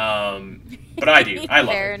 but I do. I love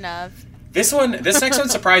it. Fair enough. This next one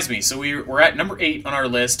surprised me. So we're at number 8 on our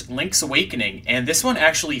list, Link's Awakening, and this one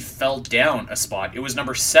actually fell down a spot. It was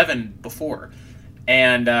number 7 before,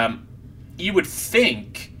 and you would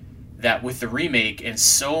think that with the remake and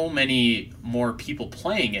so many more people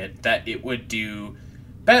playing it, that it would do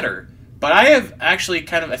better. But I have actually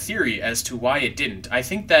kind of a theory as to why it didn't. I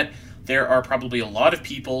think that there are probably a lot of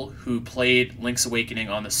people who played Link's Awakening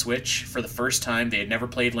on the Switch for the first time. They had never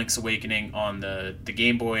played Link's Awakening on the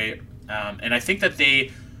Game Boy. And I think that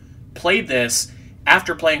they played this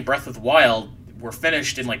after playing Breath of the Wild, were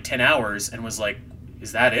finished in like 10 hours, and was like,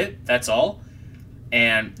 is that it? That's all?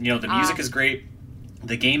 And, you know, the music is great.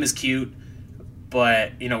 The game is cute.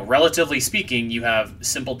 But, you know, relatively speaking, you have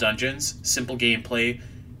simple dungeons, simple gameplay.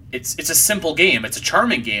 It's a simple game. It's a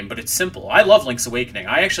charming game, but it's simple. I love Link's Awakening.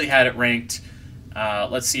 I actually had it ranked,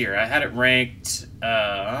 let's see here. I had it ranked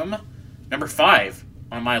number 5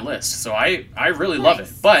 on my list. So I really love it.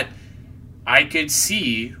 But I could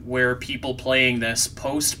see where people playing this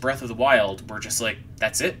post Breath of the Wild were just like,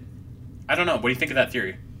 that's it? I don't know. What do you think of that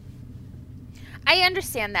theory? I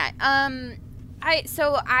understand that.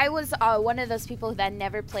 I was one of those people that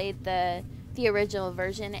never played the original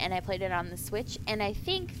version, and I played it on the Switch, and I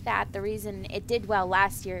think that the reason it did well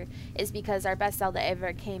last year is because our best Zelda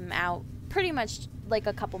ever came out pretty much like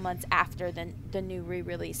a couple months after the new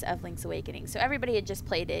re-release of Link's Awakening. So everybody had just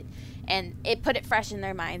played it, and it put it fresh in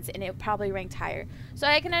their minds, and it probably ranked higher. So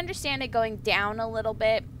I can understand it going down a little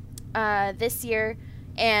bit this year,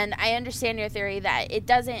 and I understand your theory that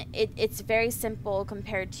it's very simple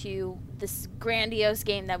compared to this grandiose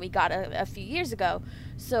game that we got a few years ago.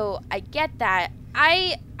 So I get that.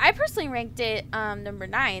 I personally ranked it number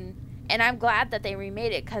 9, and I'm glad that they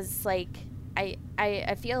remade it, because like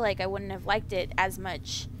I feel like I wouldn't have liked it as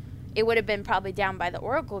much. It would have been probably down by the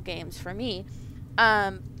Oracle games for me.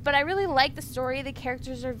 But I really like the story. The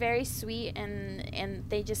characters are very sweet, and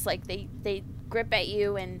they just like they grip at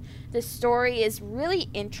you, and the story is really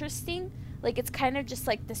interesting. Like, it's kind of just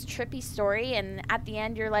like this trippy story, and at the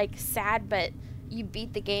end you're like sad, but you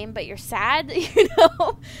beat the game, but you're sad, you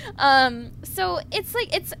know? So it's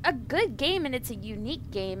like, it's a good game, and it's a unique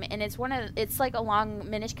game, and it's like a long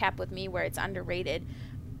Minish Cap with me where it's underrated,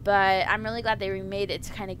 but I'm really glad they remade it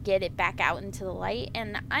to kind of get it back out into the light,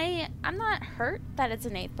 and I'm not hurt that it's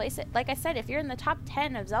in 8th place. Like I said, if you're in the top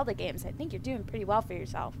 10 of Zelda games, I think you're doing pretty well for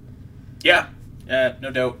yourself. Yeah, no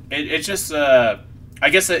doubt. It's just, I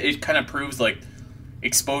guess it kind of proves, like,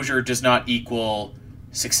 exposure does not equal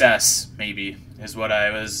success, maybe, is what I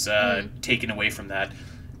was taking away from that.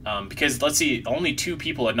 Because, let's see, only 2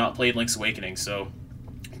 people had not played Link's Awakening, so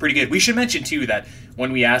pretty good. We should mention, too, that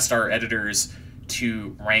when we asked our editors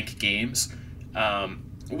to rank games,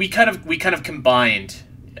 we kind of combined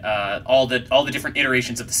all the different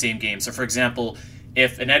iterations of the same game. So, for example,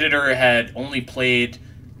 if an editor had only played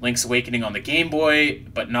Link's Awakening on the Game Boy,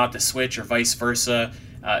 but not the Switch, or vice versa,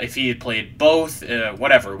 if he had played both,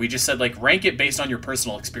 whatever. We just said, like, rank it based on your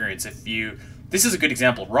personal experience. This is a good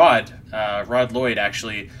example. Rod Lloyd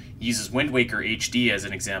actually uses Wind Waker HD as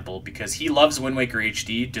an example, because he loves Wind Waker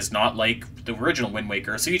HD, does not like the original Wind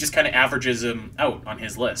Waker, so he just kind of averages them out on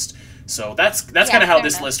his list. So that's kind of how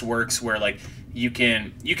this list works, where like you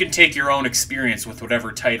can take your own experience with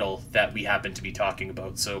whatever title that we happen to be talking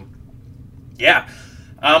about. So yeah.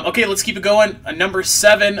 Okay, let's keep it going. Number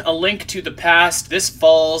 7, A Link to the Past. This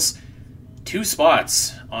falls 2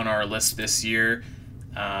 spots on our list this year.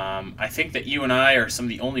 I think that you and I are some of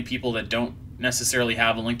the only people that don't necessarily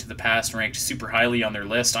have A Link to the Past ranked super highly on their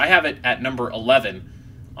list. I have it at number 11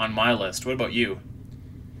 on my list. What about you?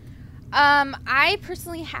 I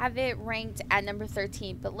personally have it ranked at number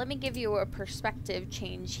 13, but let me give you a perspective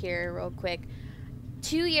change here real quick.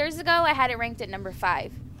 2 years ago, I had it ranked at number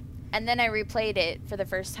 5, and then I replayed it for the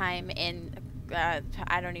first time in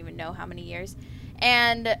I don't even know how many years,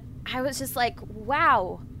 and I was just like,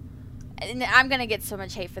 wow. And I'm gonna get so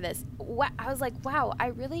much hate for this. I was like, wow, I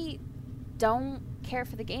really don't care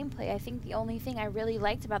for the gameplay. I think the only thing I really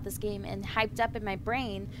liked about this game and hyped up in my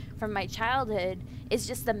brain from my childhood is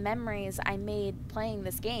just the memories I made playing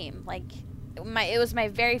this game. Like, it was my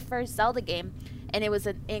very first Zelda game, and it was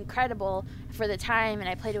incredible for the time, and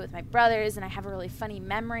I played it with my brothers, and I have a really funny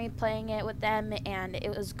memory playing it with them, and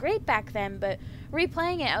it was great back then. But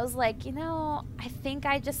replaying it, I was like, I think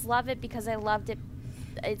I just love it because I loved it.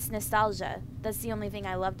 It's nostalgia. That's the only thing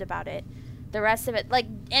I loved about it. The rest of it, like,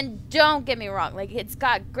 and don't get me wrong, like, it's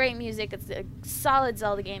got great music. It's a solid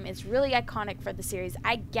Zelda game. It's really iconic for the series.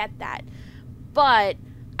 I get that. But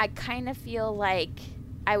I kind of feel like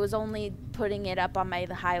I was only putting it up on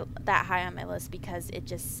that high on my list because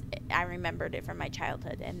I remembered it from my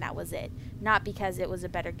childhood, and that was it. Not because it was a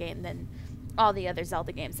better game than all the other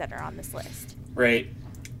Zelda games that are on this list. Right.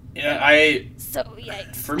 Yeah, So,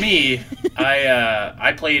 yikes. For me,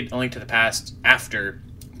 I played A Link to the Past after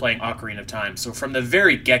playing Ocarina of Time. So from the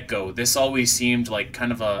very get-go, this always seemed like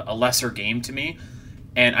kind of a lesser game to me,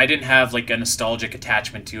 and I didn't have like a nostalgic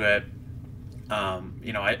attachment to it.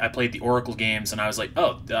 I played the Oracle games, and I was like,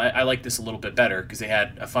 oh, I like this a little bit better because they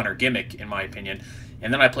had a funner gimmick, in my opinion.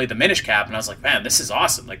 And then I played the Minish Cap, and I was like, man, this is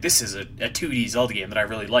awesome. Like, this is a 2D Zelda game that I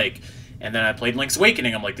really like. And then I played Link's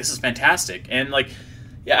Awakening. I'm like, this is fantastic. And, like,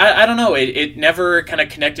 yeah, I don't know. It never kind of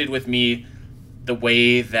connected with me the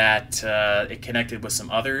way that it connected with some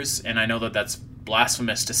others. And I know that that's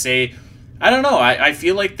blasphemous to say. I don't know. I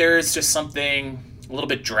feel like there's just something a little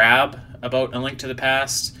bit drab about A Link to the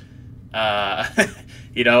Past.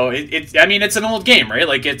 It's an old game, right?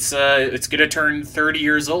 Like, it's gonna turn 30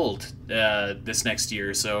 years old this next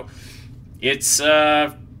year, so it's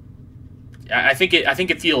I think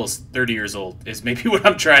it feels 30 years old is maybe what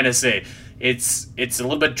I'm trying to say. It's a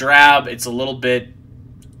little bit drab. It's a little bit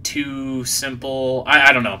too simple.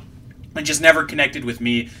 I don't know. It just never connected with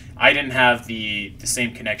me. I didn't have the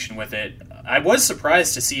same connection with it. I was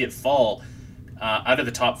surprised to see it fall out of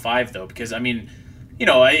the top 5, though, because, I mean,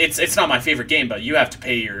 it's not my favorite game, but you have to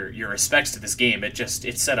pay your respects to this game. It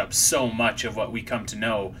set up so much of what we come to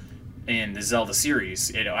know in the Zelda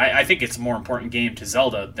series. I think it's a more important game to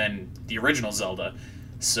Zelda than the original Zelda.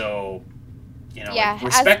 So, yeah,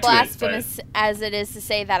 respect as blasphemous to it, as it is to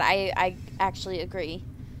say that, I actually agree.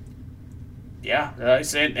 Yeah,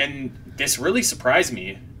 and this really surprised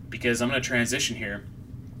me because I'm going to transition here.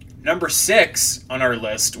 Number 6 on our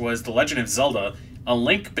list was The Legend of Zelda: A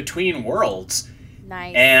Link Between Worlds.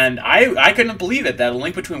 Nice. And I couldn't believe it that A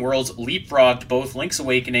Link Between Worlds leapfrogged both Link's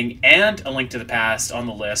Awakening and A Link to the Past on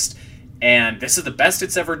the list. And this is the best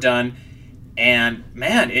it's ever done. And,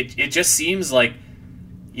 man, it just seems like,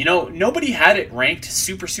 nobody had it ranked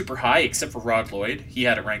super, super high except for Rod Lloyd. He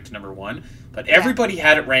had it ranked number 1. But everybody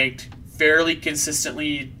had it ranked fairly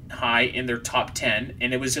consistently high in their top 10.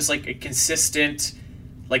 And it was just like a consistent,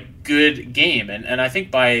 like, good game. And I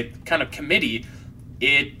think by kind of committee,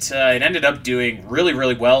 it ended up doing really,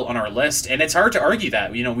 really well on our list. And it's hard to argue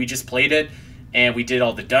that. We just played it, and we did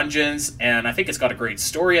all the dungeons, and I think it's got a great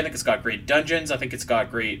story. I think it's got great dungeons. I think it's got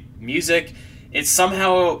great music. It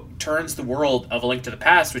somehow turns the world of A Link to the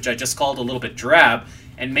Past, which I just called a little bit drab,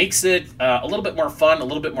 and makes it a little bit more fun, a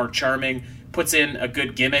little bit more charming, puts in a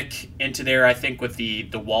good gimmick into there, I think, with the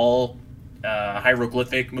wall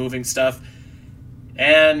hieroglyphic moving stuff.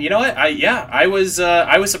 And you know what? I was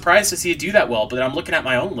surprised to see it do that well. But I'm looking at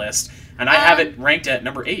my own list, and I have it ranked at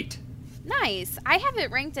number 8. Nice. I have it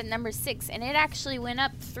ranked at number 6, and it actually went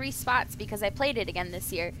up 3 spots because I played it again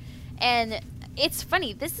this year. And it's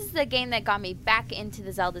funny. This is the game that got me back into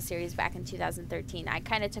the Zelda series back in 2013. I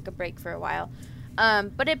kind of took a break for a while,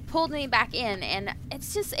 but it pulled me back in, and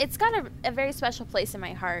it's got a very special place in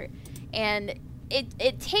my heart. And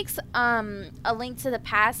it takes A Link to the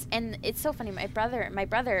Past, and it's so funny. My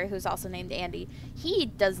brother, who's also named Andy, he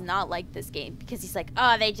does not like this game because he's like,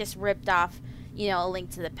 oh, they just ripped off, A Link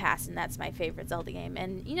to the Past, and that's my favorite Zelda game.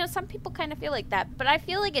 And some people kind of feel like that, but I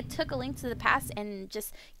feel like it took A Link to the Past and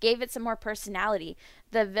just gave it some more personality.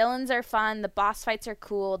 The villains are fun, the boss fights are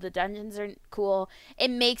cool, the dungeons are cool. It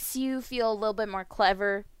makes you feel a little bit more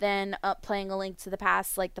clever than playing A Link to the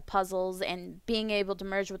Past, like the puzzles and being able to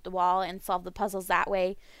merge with the wall and solve the puzzles that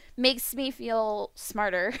way makes me feel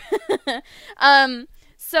smarter.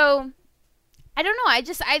 So I don't know.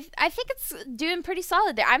 I think it's doing pretty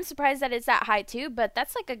solid there. I'm surprised that it's that high too, but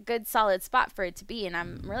that's like a good solid spot for it to be, and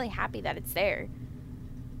I'm really happy that it's there.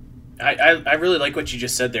 I really like what you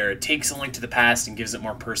just said there. It takes A Link to the Past and gives it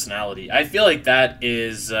more personality. I feel like that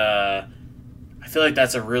is I feel like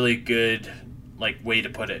that's a really good like way to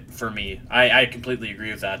put it for me. I completely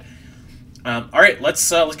agree with that. All right, let's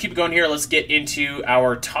keep it going here. Let's get into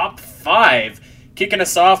our top 5. Kicking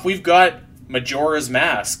us off, we've got Majora's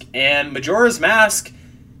Mask, and Majora's Mask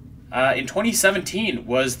in 2017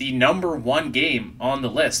 was the number 1 game on the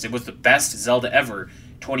list. It was the best Zelda ever.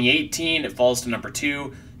 2018, it falls to number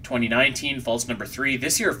 2. 2019 falls to number 3.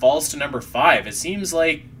 This year it falls to number 5. It seems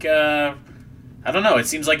like I don't know. It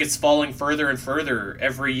seems like it's falling further and further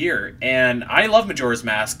every year. And I love Majora's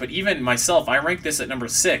Mask, but even myself, I rank this at number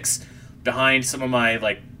 6 behind some of my,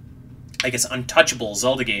 like, I guess, untouchable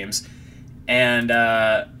Zelda games. And,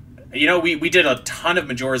 we did a ton of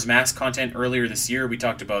Majora's Mask content earlier this year. We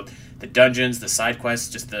talked about the dungeons, the side quests,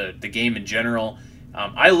 just the game in general.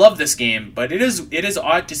 I love this game, but it is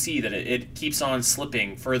odd to see that it keeps on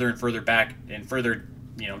slipping further and further back and further,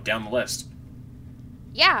 down the list.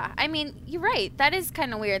 Yeah, I mean, you're right. That is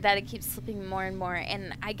kind of weird that it keeps slipping more and more,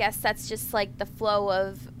 and I guess that's just like the flow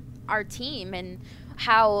of our team and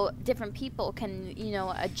how different people can,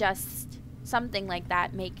 adjust something like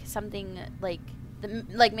that, make something like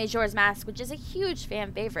Majora's Mask, which is a huge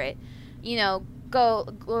fan favorite, go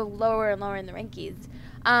lower and lower in the rankings.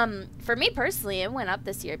 For me personally, it went up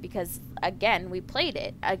this year because, again, we played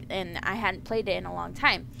it, and I hadn't played it in a long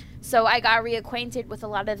time. So I got reacquainted with a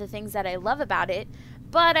lot of the things that I love about it,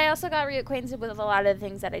 but I also got reacquainted with a lot of the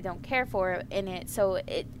things that I don't care for in it. So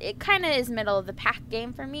it kind of is middle of the pack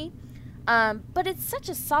game for me. But it's such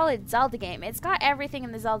a solid Zelda game. It's got everything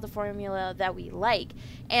in the Zelda formula that we like.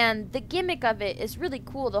 And the gimmick of it is really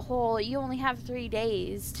cool. The whole you only have 3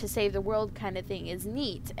 days to save the world kind of thing is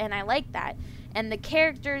neat. And I like that. And the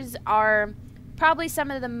characters are probably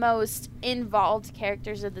some of the most involved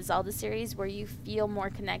characters of the Zelda series where you feel more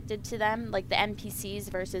connected to them, like the NPCs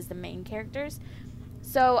versus the main characters.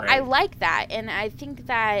 So right. I like that. And I think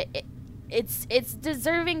that it's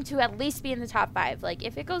deserving to at least be in the top 5. Like,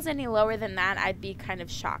 if it goes any lower than that, I'd be kind of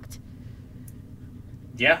shocked.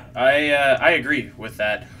 Yeah, I agree with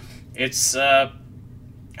that. It's I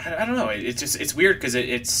don't know. It's weird because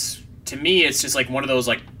it's to me it's just like one of those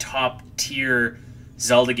like top tier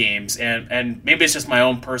Zelda games, and maybe it's just my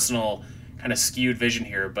own personal kind of skewed vision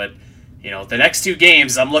here, but the next 2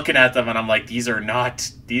 games I'm looking at them and I'm like, these are not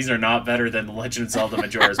better than The Legend of Zelda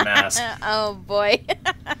Majora's Mask. Oh boy.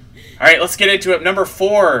 All right, let's get into it. Number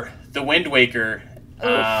 4, The Wind Waker.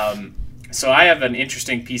 So I have an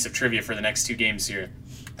interesting piece of trivia for the next 2 games here.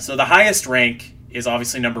 So the highest rank is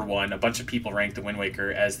obviously number 1. A bunch of people ranked The Wind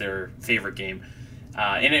Waker as their favorite game.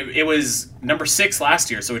 And it was number 6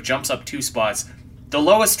 last year, so it jumps up 2 spots. The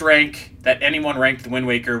lowest rank that anyone ranked The Wind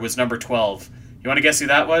Waker was number 12. You want to guess who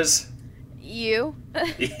that was? You.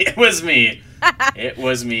 It was me. It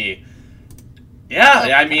was me.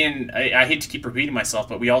 Yeah, I mean, I hate to keep repeating myself,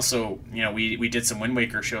 but we also, we did some Wind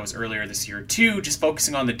Waker shows earlier this year too, just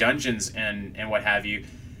focusing on the dungeons and what have you.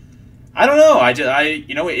 I don't know.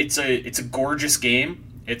 It's a gorgeous game.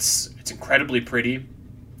 It's incredibly pretty,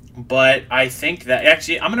 but I think that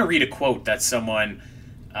actually I'm going to read a quote that someone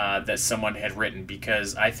had written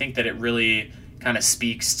because I think that it really kind of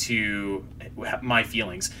speaks to my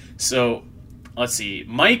feelings. So let's see.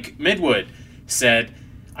 Mike Midwood said,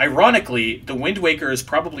 ironically, The Wind Waker is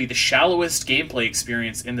probably the shallowest gameplay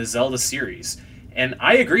experience in the Zelda series. And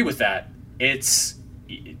I agree with that. It's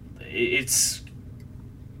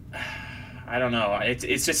I don't know.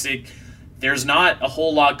 It's just there's not a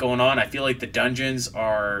whole lot going on. I feel like the dungeons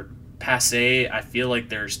are passé. I feel like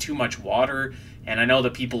there's too much water, and I know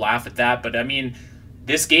that people laugh at that, but I mean,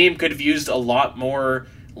 this game could have used a lot more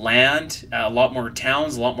land, a lot more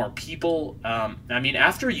towns, a lot more people. I mean,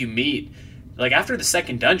 after you meet, like after the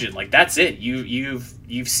second dungeon, like that's it.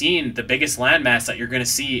 You've seen the biggest landmass that you're going to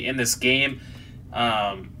see in this game.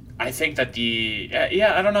 I think that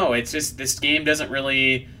I don't know. It's just this game doesn't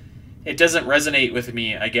resonate with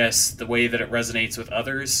me, I guess, the way that it resonates with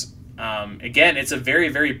others. Again, it's a very,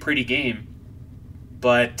 very pretty game,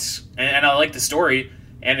 but and I like the story,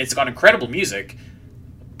 and it's got incredible music,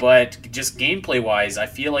 but just gameplay-wise, I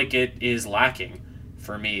feel like it is lacking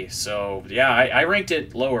for me. So, yeah, I ranked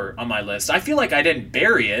it lower on my list. I feel like I didn't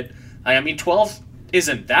bury it. I mean, 12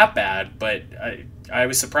 isn't that bad, but I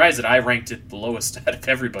was surprised that I ranked it the lowest out of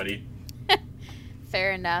everybody.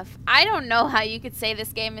 Fair enough. I don't know how you could say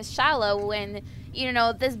this game is shallow when,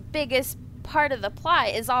 this biggest part of the plot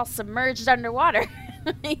is all submerged underwater,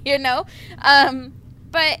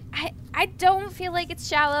 But I don't feel like it's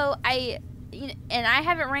shallow. And I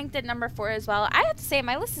haven't ranked it number 4 as well. I have to say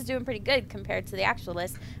my list is doing pretty good compared to the actual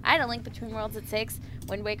list. I had A Link Between Worlds at 6,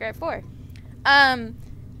 Wind Waker at 4.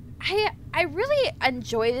 I really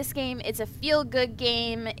enjoy this game. It's a feel-good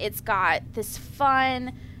game. It's got this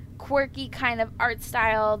fun, quirky kind of art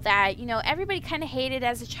style that, you know, everybody kind of hated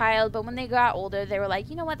as a child, but when they got older, they were like,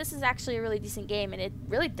 you know what, this is actually a really decent game, and it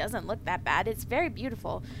really doesn't look that bad. It's very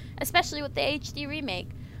beautiful, especially with the HD remake.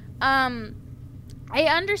 I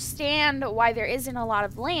understand why there isn't a lot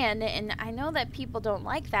of land, and I know that people don't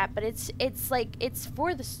like that, but it's like, it's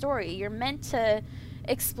for the story. You're meant to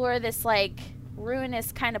explore this, like,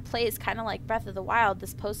 ruinous kind of place, kind of like Breath of the Wild,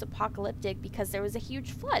 this post-apocalyptic, because there was a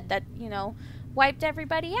huge flood that, you know, wiped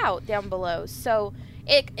everybody out down below. So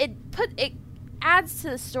it adds to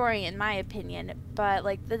the story, in my opinion. But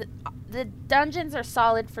like the dungeons are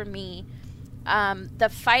solid for me. The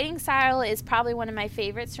fighting style is probably one of my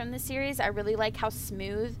favorites from the series. I really like how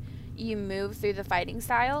smooth you move through the fighting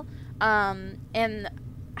style. And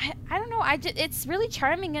I don't know, it's really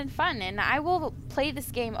charming and fun, and I will play this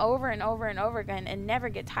game over and over and over again and never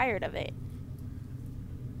get tired of it.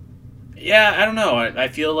 Yeah, I don't know. I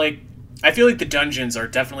feel like the dungeons are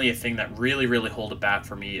definitely a thing that really, really hold it back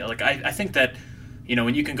for me. Like, I think that, you know,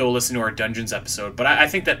 and you can go listen to our dungeons episode, but I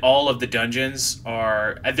think that all of the dungeons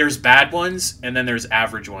there's bad ones, and then there's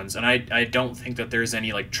average ones, and I don't think that there's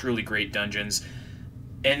any, like, truly great dungeons.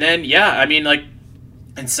 And then, yeah, I mean, like,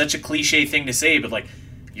 it's such a cliche thing to say, but, like,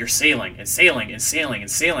 you're sailing and sailing and sailing and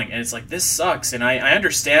sailing, and it's like, this sucks. And I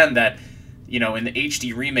understand that, you know, in the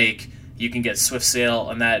HD remake, you can get swift sail,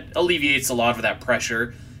 and that alleviates a lot of that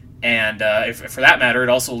pressure. And if for that matter, it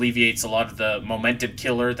also alleviates a lot of the momentum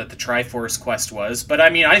killer that the Triforce quest was. But I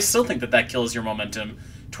mean, I still think that kills your momentum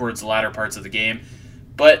towards the latter parts of the game.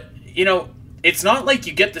 But, you know, it's not like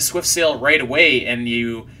you get the swift sail right away, and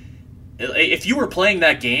if you were playing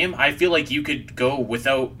that game, I feel like you could go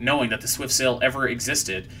without knowing that the swift sail ever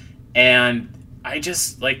existed. And I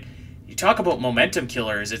just, like, you talk about momentum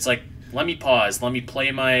killers, it's like, let me pause, let me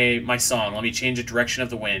play my song, let me change the direction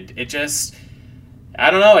of the wind. It just,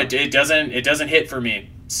 I don't know, it doesn't hit for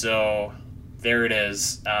me. So there it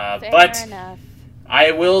is. But enough.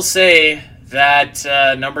 I will say that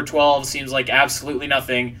number 12 seems like absolutely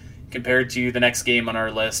nothing compared to the next game on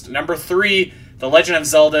our list. Number 3, The Legend of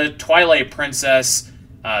Zelda Twilight Princess.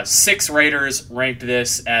 6 writers ranked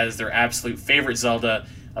this as their absolute favorite Zelda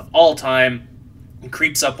of all time. It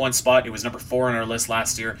creeps up one spot. It was number 4 on our list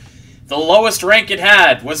last year. The lowest rank it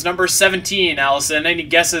had was number 17, Allison. Any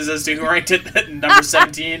guesses as to who ranked it at number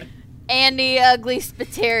 17? Andy Ugly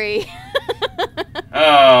Spiteri.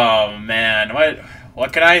 Oh, man.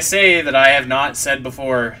 What can I say that I have not said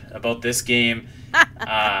before about this game?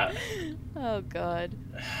 Oh, God.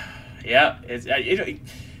 Yeah,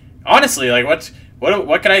 honestly, like,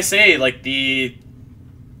 what can I say? Like,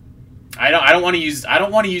 I don't want to use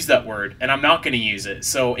that word, and I'm not going to use it.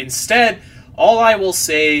 So instead, all I will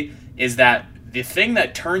say is that the thing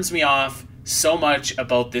that turns me off so much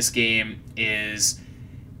about this game is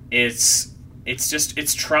it's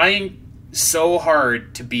trying so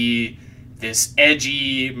hard to be this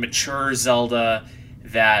edgy, mature Zelda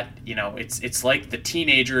that, you know, it's like the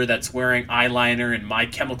teenager that's wearing eyeliner and My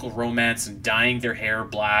Chemical Romance and dyeing their hair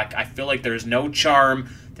black. I feel like there's no charm,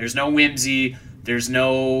 there's no whimsy, there's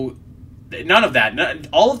none of that.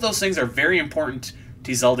 All of those things are very important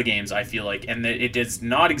to Zelda games, I feel like, and it does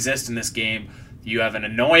not exist in this game. You have an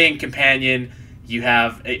annoying companion, you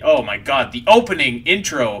have oh my god, the opening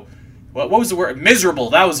intro, what was the word? Miserable,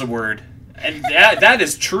 that was the word. And that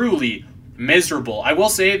is truly miserable. I will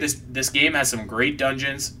say this game has some great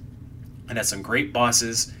dungeons, and has some great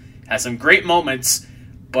bosses, has some great moments,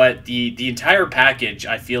 but the entire package,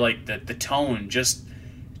 I feel like the tone just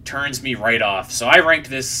turns me right off. So I ranked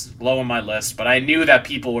this low on my list, but I knew that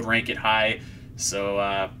people would rank it high. So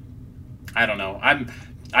I don't know.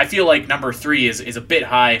 I feel like number 3 is a bit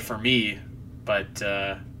high for me, but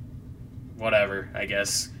whatever, I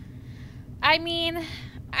guess. I mean,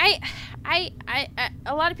 I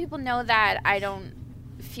a lot of people know that I don't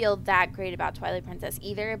feel that great about Twilight Princess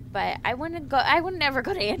either, but I would never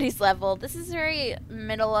go to Andy's level. This is very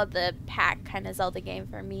middle of the pack kind of Zelda game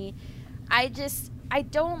for me. I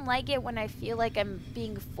don't like it when I feel like I'm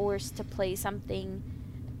being forced to play something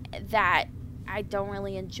that I don't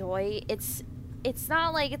really enjoy. It's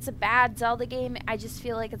not like it's a bad Zelda game. I just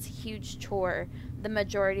feel like it's a huge chore, the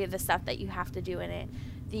majority of the stuff that you have to do in it.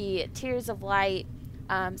 The Tears of Light,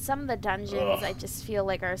 some of the dungeons I just feel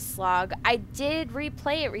like are a slog. I did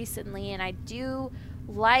replay it recently, and I do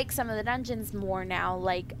like some of the dungeons more now.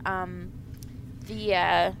 Like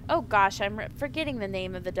the oh gosh, forgetting the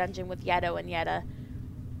name of the dungeon with Yeto and Yetta.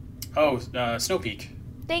 Oh, Snow Peak.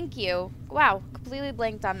 Thank you. Wow, completely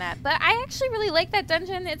blanked on that. But I actually really like that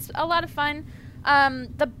dungeon. It's a lot of fun.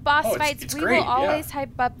 The boss fights, it's we great, will always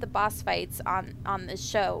hype up the boss fights on this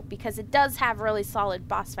show because it does have really solid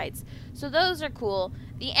boss fights. So those are cool.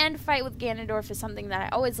 The end fight with Ganondorf is something that I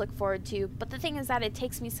always look forward to. But the thing is that it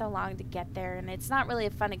takes me so long to get there, and it's not really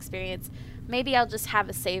a fun experience. Maybe I'll just have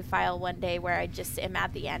a save file one day where I just am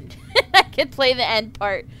at the end. I could play the end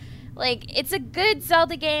part. Like, it's a good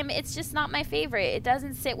Zelda game. It's just not my favorite. It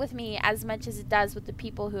doesn't sit with me as much as it does with the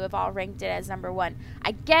people who have all ranked it as number one.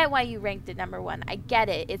 I get why you ranked it number one. I get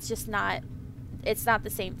it. It's just not, it's not the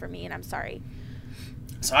same for me, and I'm sorry.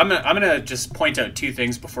 So I'm gonna just point out two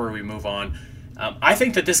things before we move on. I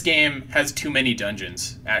think that this game has too many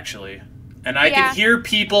dungeons, actually. And I can hear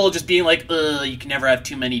people just being like, ugh, you can never have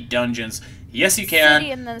too many dungeons. Yes, you can.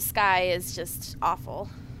 City in the Sky is just awful.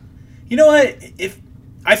 You know what?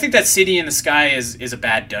 I think that City in the Sky is a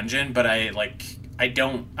bad dungeon, but I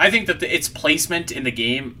think that its placement in the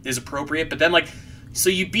game is appropriate, but then so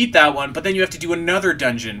you beat that one, but then you have to do another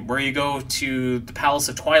dungeon where you go to the Palace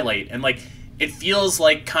of Twilight, and it feels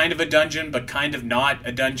like kind of a dungeon, but kind of not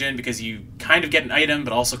a dungeon, because you kind of get an item,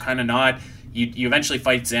 but also kind of not. You eventually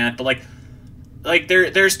fight Zant, but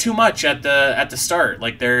there's too much at the start.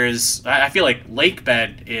 I feel like Lake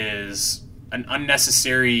Bed is an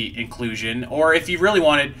unnecessary inclusion, or if you really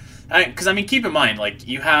wanted, because keep in mind,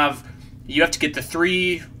 you have to get the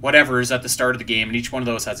 3 whatevers at the start of the game, and each one of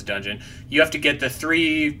those has a dungeon. You have to get the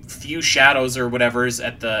 3 few shadows or whatevers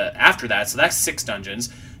after that, so that's 6 dungeons.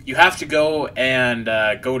 You have to go and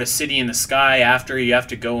go to City in the Sky after. You have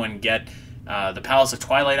to go and get the Palace of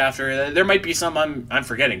Twilight after. There might be some I'm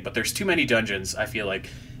forgetting, but there's too many dungeons, I feel like,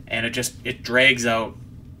 and it drags out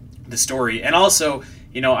the story. And also,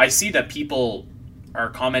 I see that people are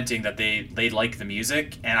commenting that they like the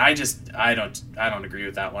music, and I don't agree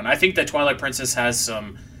with that one. I think that Twilight Princess has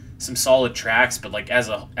some solid tracks, but as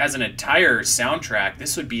an entire soundtrack,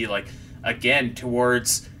 this would be again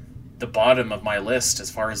towards the bottom of my list as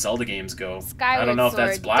far as Zelda games go. Skyward I don't know if Sword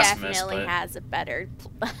that's blasphemous, definitely but has a better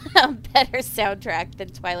soundtrack than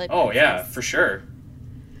Twilight Princess. Oh yeah, for sure.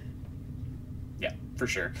 Yeah, for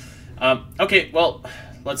sure. Okay, well,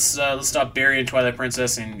 let's stop burying Twilight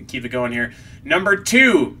Princess and keep it going here. Number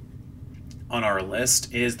 2 on our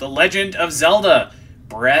list is The Legend of Zelda: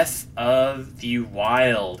 Breath of the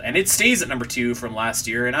Wild, and it stays at number 2 from last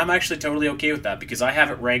year, and I'm actually totally okay with that because I have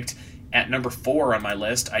it ranked at number 4 on my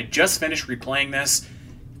list. I just finished replaying this.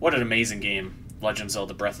 What an amazing game Legend of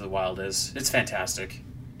Zelda: Breath of the Wild is. It's fantastic.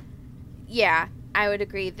 Yeah, I would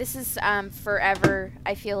agree. This is forever.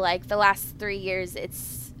 I feel like the last 3 years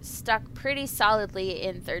it's stuck pretty solidly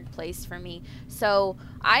in 3rd place for me. So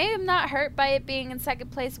I am not hurt by it being in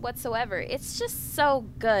 2nd place whatsoever. It's just so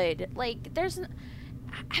good. I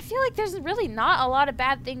feel like there's really not a lot of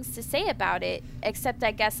bad things to say about it, except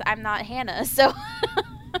I guess I'm not Hannah, so...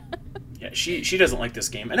 Yeah, she doesn't like this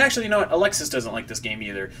game. And actually, you know what? Alexis doesn't like this game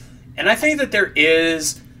either. And I think that there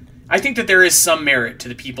is some merit to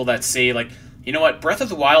the people that say, you know what, Breath of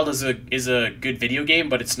the Wild is a good video game,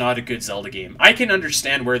 but it's not a good Zelda game. I can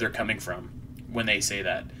understand where they're coming from when they say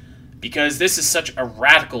that, because this is such a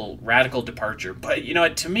radical departure. But you know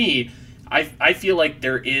what, to me, I feel like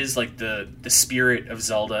there is the spirit of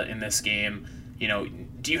Zelda in this game.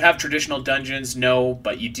 Do you have traditional dungeons? No,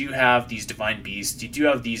 but you do have these divine beasts. You do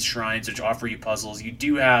have these shrines which offer you puzzles. You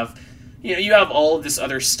do have, you have all of this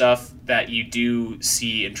other stuff that you do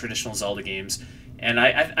see in traditional Zelda games. And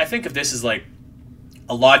I think of this as a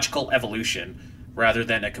logical evolution rather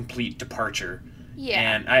than a complete departure. Yeah.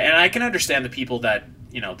 And I can understand the people that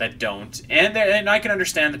that don't, and I can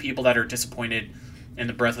understand the people that are disappointed in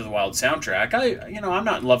the Breath of the Wild soundtrack. I'm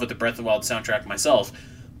not in love with the Breath of the Wild soundtrack myself,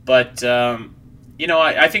 but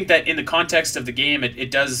I think that in the context of the game,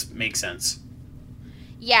 it does make sense.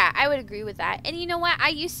 Yeah, I would agree with that. And you know what? I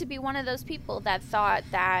used to be one of those people that thought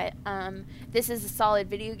that this is a solid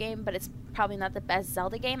video game, but it's probably not the best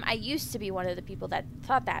Zelda game. I used to be one of the people that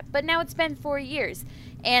thought that. But now it's been 4 years.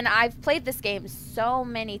 And I've played this game so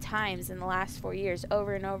many times in the last 4 years,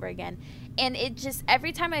 over and over again. And it just,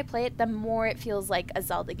 every time I play it, the more it feels like a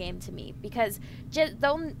Zelda game to me. Because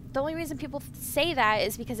the only reason people say that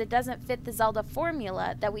is because it doesn't fit the Zelda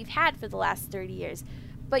formula that we've had for the last 30 years.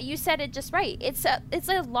 But you said it just right. It's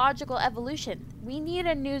a logical evolution. We need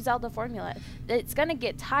a new Zelda formula. It's going to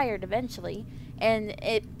get tired eventually, and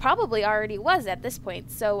it probably already was at this point.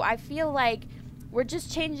 So I feel like we're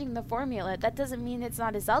just changing the formula. That doesn't mean it's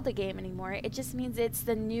not a Zelda game anymore. It just means it's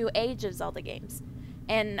the new age of Zelda games.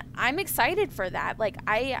 And I'm excited for that.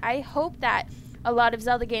 I hope that a lot of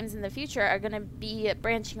Zelda games in the future are going to be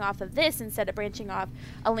branching off of this instead of branching off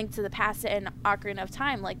A Link to the Past and Ocarina of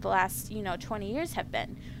Time like the last, 20 years have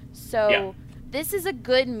been. So this is a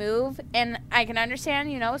good move, and I can understand,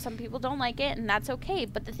 some people don't like it, and that's okay.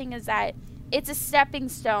 But the thing is that it's a stepping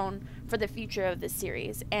stone for the future of this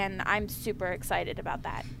series, and I'm super excited about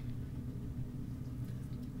that.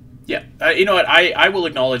 Yeah, you know what? I will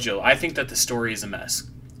acknowledge, though. I think that the story is a mess,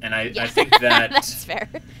 and I think that that's fair.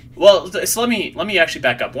 Well, so let me actually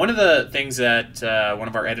back up. One of the things that one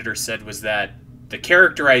of our editors said was that the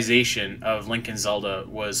characterization of Link and Zelda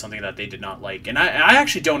was something that they did not like, and I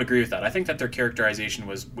actually don't agree with that. I think that their characterization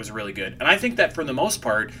was really good, and I think that for the most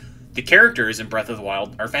part, the characters in Breath of the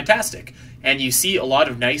Wild are fantastic, and you see a lot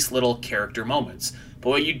of nice little character moments. But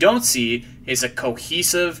what you don't see is a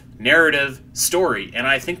cohesive narrative story, and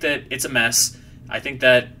I think that it's a mess. I think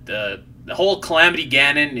that the whole Calamity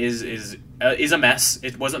Ganon is a mess.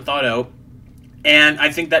 It wasn't thought out, and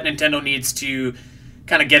I think that Nintendo needs to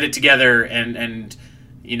kind of get it together and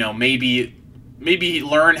maybe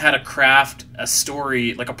learn how to craft a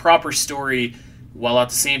story, like a proper story, while at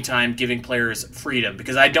the same time giving players freedom,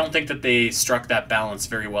 because I don't think that they struck that balance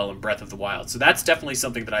very well in Breath of the Wild. So that's definitely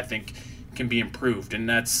something that I think can be improved, and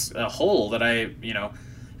that's a hole that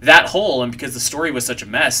that hole, and because the story was such a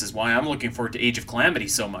mess, is why I'm looking forward to Age of Calamity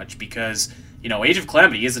so much, because Age of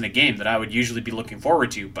Calamity isn't a game that I would usually be looking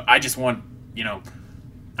forward to, but I just want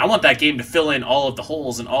I want that game to fill in all of the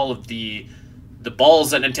holes and all of the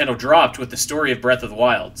balls that Nintendo dropped with the story of Breath of the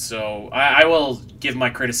Wild. So I will give my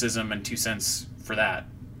criticism and 2 cents for that.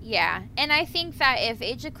 Yeah, and I think that if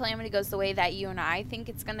Age of Calamity goes the way that you and I think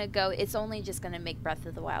it's going to go, it's only just going to make Breath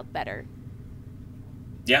of the Wild better.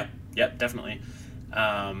 Yeah, definitely.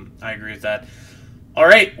 I agree with that. All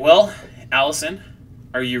right, well, Allison,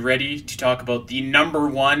 are you ready to talk about the number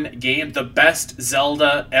 1 game, the best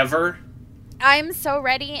Zelda ever? I'm so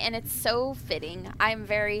ready, and it's so fitting. I'm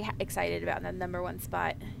very excited about that number 1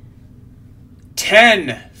 spot.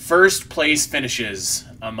 10 first place finishes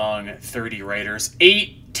among 30 writers.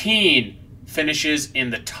 18 finishes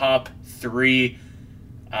in the top 3.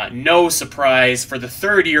 No surprise, for the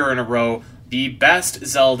 3rd year in a row, the best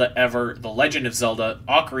Zelda ever, The Legend of Zelda,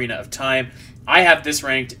 Ocarina of Time. I have this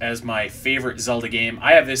ranked as my favorite Zelda game.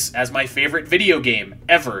 I have this as my favorite video game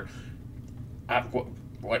ever.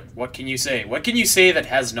 What can you say? What can you say that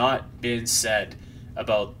has not been said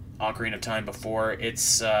about Ocarina of Time before?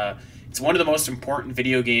 It's one of the most important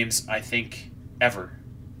video games, I think, ever.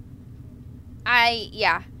 I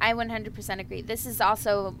 100% agree. This is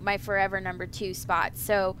also my forever number 2 spot.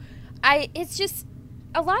 So, it's just,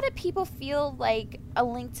 a lot of people feel like A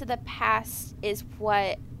Link to the Past is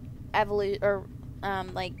what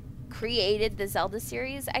created the Zelda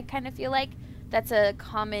series. I kind of feel like that's a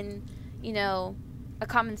common, a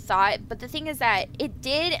common thought. But the thing is that it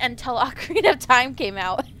did until Ocarina of Time came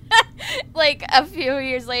out. Like a few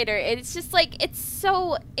years later. It's just like, it's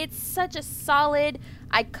such a solid,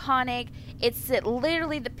 iconic, it's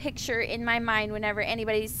literally the picture in my mind whenever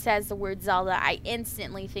anybody says the word Zelda, I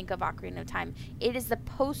instantly think of Ocarina of Time. It is the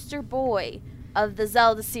poster boy of the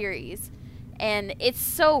Zelda series, and it's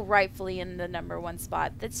so rightfully in the number 1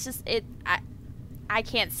 spot. That's just it. I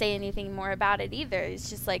can't say anything more about it either. It's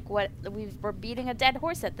just like we're beating a dead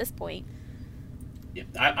horse at this point.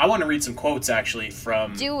 I want to read some quotes actually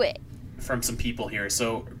from some people here.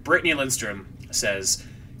 So Brittany Lindstrom says,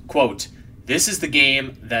 quote, "This is the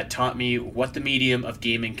game that taught me what the medium of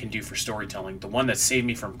gaming can do for storytelling, the one that saved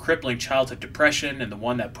me from crippling childhood depression, and the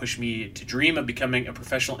one that pushed me to dream of becoming a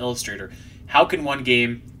professional illustrator. How can one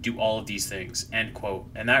game do all of these things?" End quote.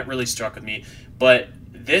 And that really struck with me. But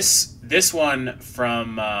this one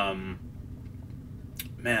from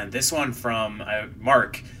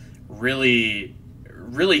Mark really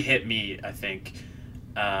hit me, I think.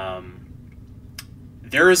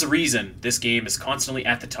 There is a reason this game is constantly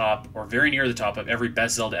at the top, or very near the top, of every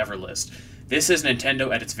best Zelda ever list. This is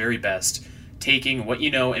Nintendo at its very best, taking what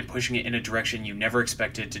you know and pushing it in a direction you never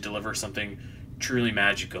expected to deliver something truly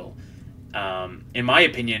magical. In my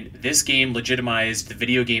opinion, this game legitimized the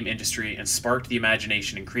video game industry and sparked the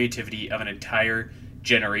imagination and creativity of an entire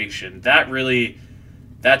generation. That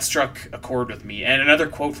struck a chord with me. And another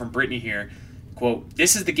quote from Brittany here, quote,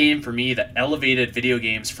 "This is the game for me that elevated video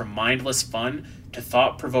games from mindless fun to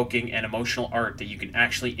thought-provoking and emotional art that you can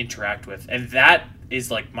actually interact with." And that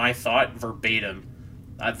is like my thought verbatim.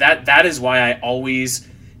 That is why I always,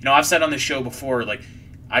 I've said on this show before, like,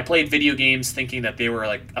 I played video games thinking that they were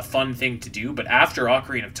like a fun thing to do, but after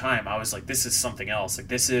Ocarina of Time, I was like, this is something else. Like,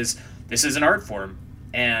 this is an art form,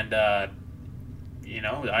 and I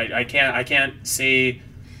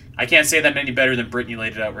I can't say that any better than Brittany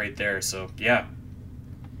laid it out right there. So, yeah.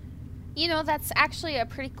 You know, that's actually a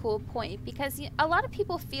pretty cool point, because a lot of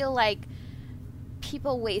people feel like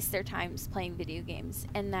people waste their times playing video games,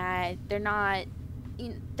 and that they're not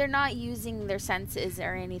using their senses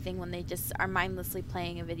or anything when they just are mindlessly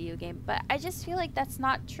playing a video game. But I just feel like that's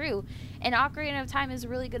not true. And Ocarina of Time is a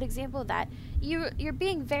really good example of that. You're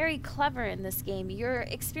being very clever in this game. You're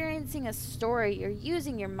experiencing a story. You're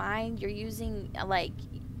using your mind. You're using like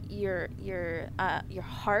your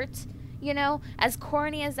heart. You know, as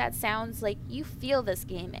corny as that sounds, like, you feel this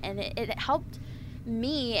game, and it helped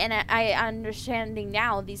me, and I understanding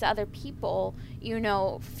now these other people, you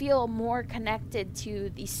know, feel more connected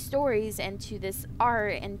to these stories and to this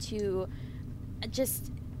art and to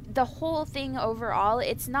just the whole thing overall.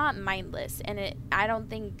 It's not mindless, and I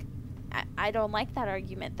don't like that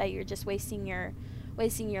argument that you're just wasting your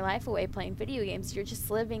life away playing video games. You're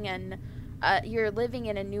just living in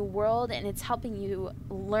a new world, and it's helping you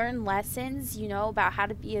learn lessons, you know, about how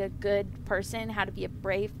to be a good person, how to be a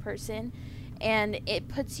brave person. And it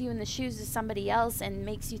puts you in the shoes of somebody else and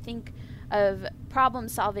makes you think of problem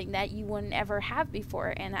solving that you wouldn't ever have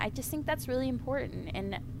before. And I just think that's really important.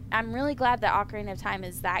 And I'm really glad that Ocarina of Time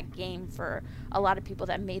is that game for a lot of people,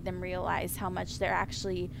 that made them realize how much they're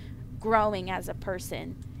actually growing as a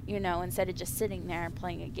person, you know, instead of just sitting there and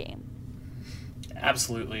playing a game.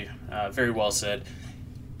 Absolutely. Very well said.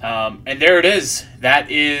 And there it is.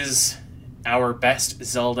 That is our best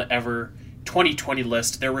Zelda ever 2020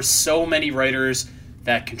 list. There were so many writers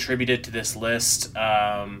that contributed to this list.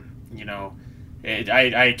 You know,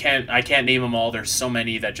 I can't name them all. There's so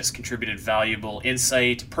many that just contributed valuable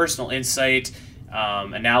insight, personal insight,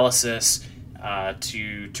 analysis.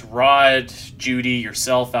 To Rod, Judy,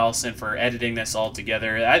 yourself, Allison, for editing this all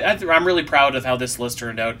together. I'm really proud of how this list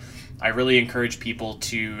turned out. I really encourage people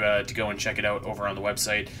to go and check it out over on the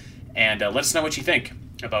website, and let us know what you think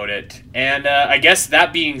about it. And I guess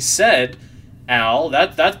that being said, Al,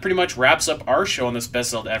 that pretty much wraps up our show on this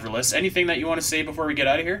Best Zelda Ever list. Anything that you want to say before we get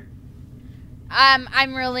out of here?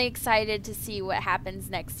 I'm really excited to see what happens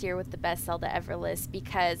next year with the Best Zelda Ever list,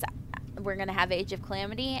 because we're going to have Age of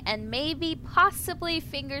Calamity, and maybe, possibly,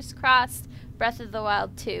 fingers crossed, Breath of the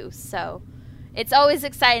Wild 2. So it's always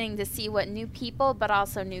exciting to see what new people, but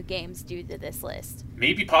also new games, do to this list.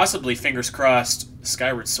 Maybe, possibly, fingers crossed,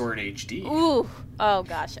 Skyward Sword HD. Ooh. Oh,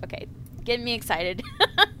 gosh. Okay. Getting me excited.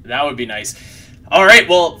 That would be nice. All right,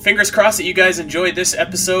 well, fingers crossed that you guys enjoyed this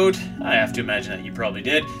episode. I have to imagine that you probably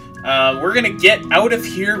did. We're going to get out of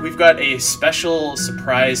here. We've got a special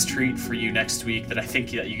surprise treat for you next week that I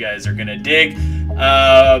think that you guys are going to dig.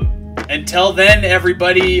 Until then,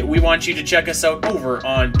 everybody, we want you to check us out over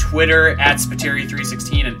on Twitter at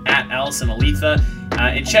Spiteri316 and at Allison Aletha.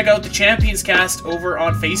 And check out the Champions Cast over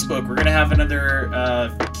on Facebook. We're going to have another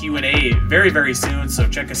Q&A very, very soon, so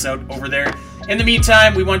check us out over there. In the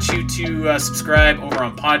meantime, we want you to subscribe over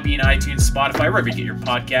on Podbean, iTunes, Spotify, wherever you get your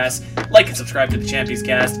podcasts. Like and subscribe to the Champions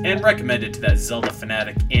Cast, and recommend it to that Zelda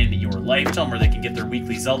fanatic in your life. Tell them where they can get their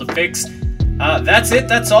weekly Zelda fix. That's it.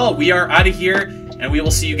 That's all. We are out of here, and we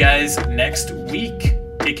will see you guys next week.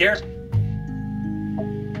 Take care.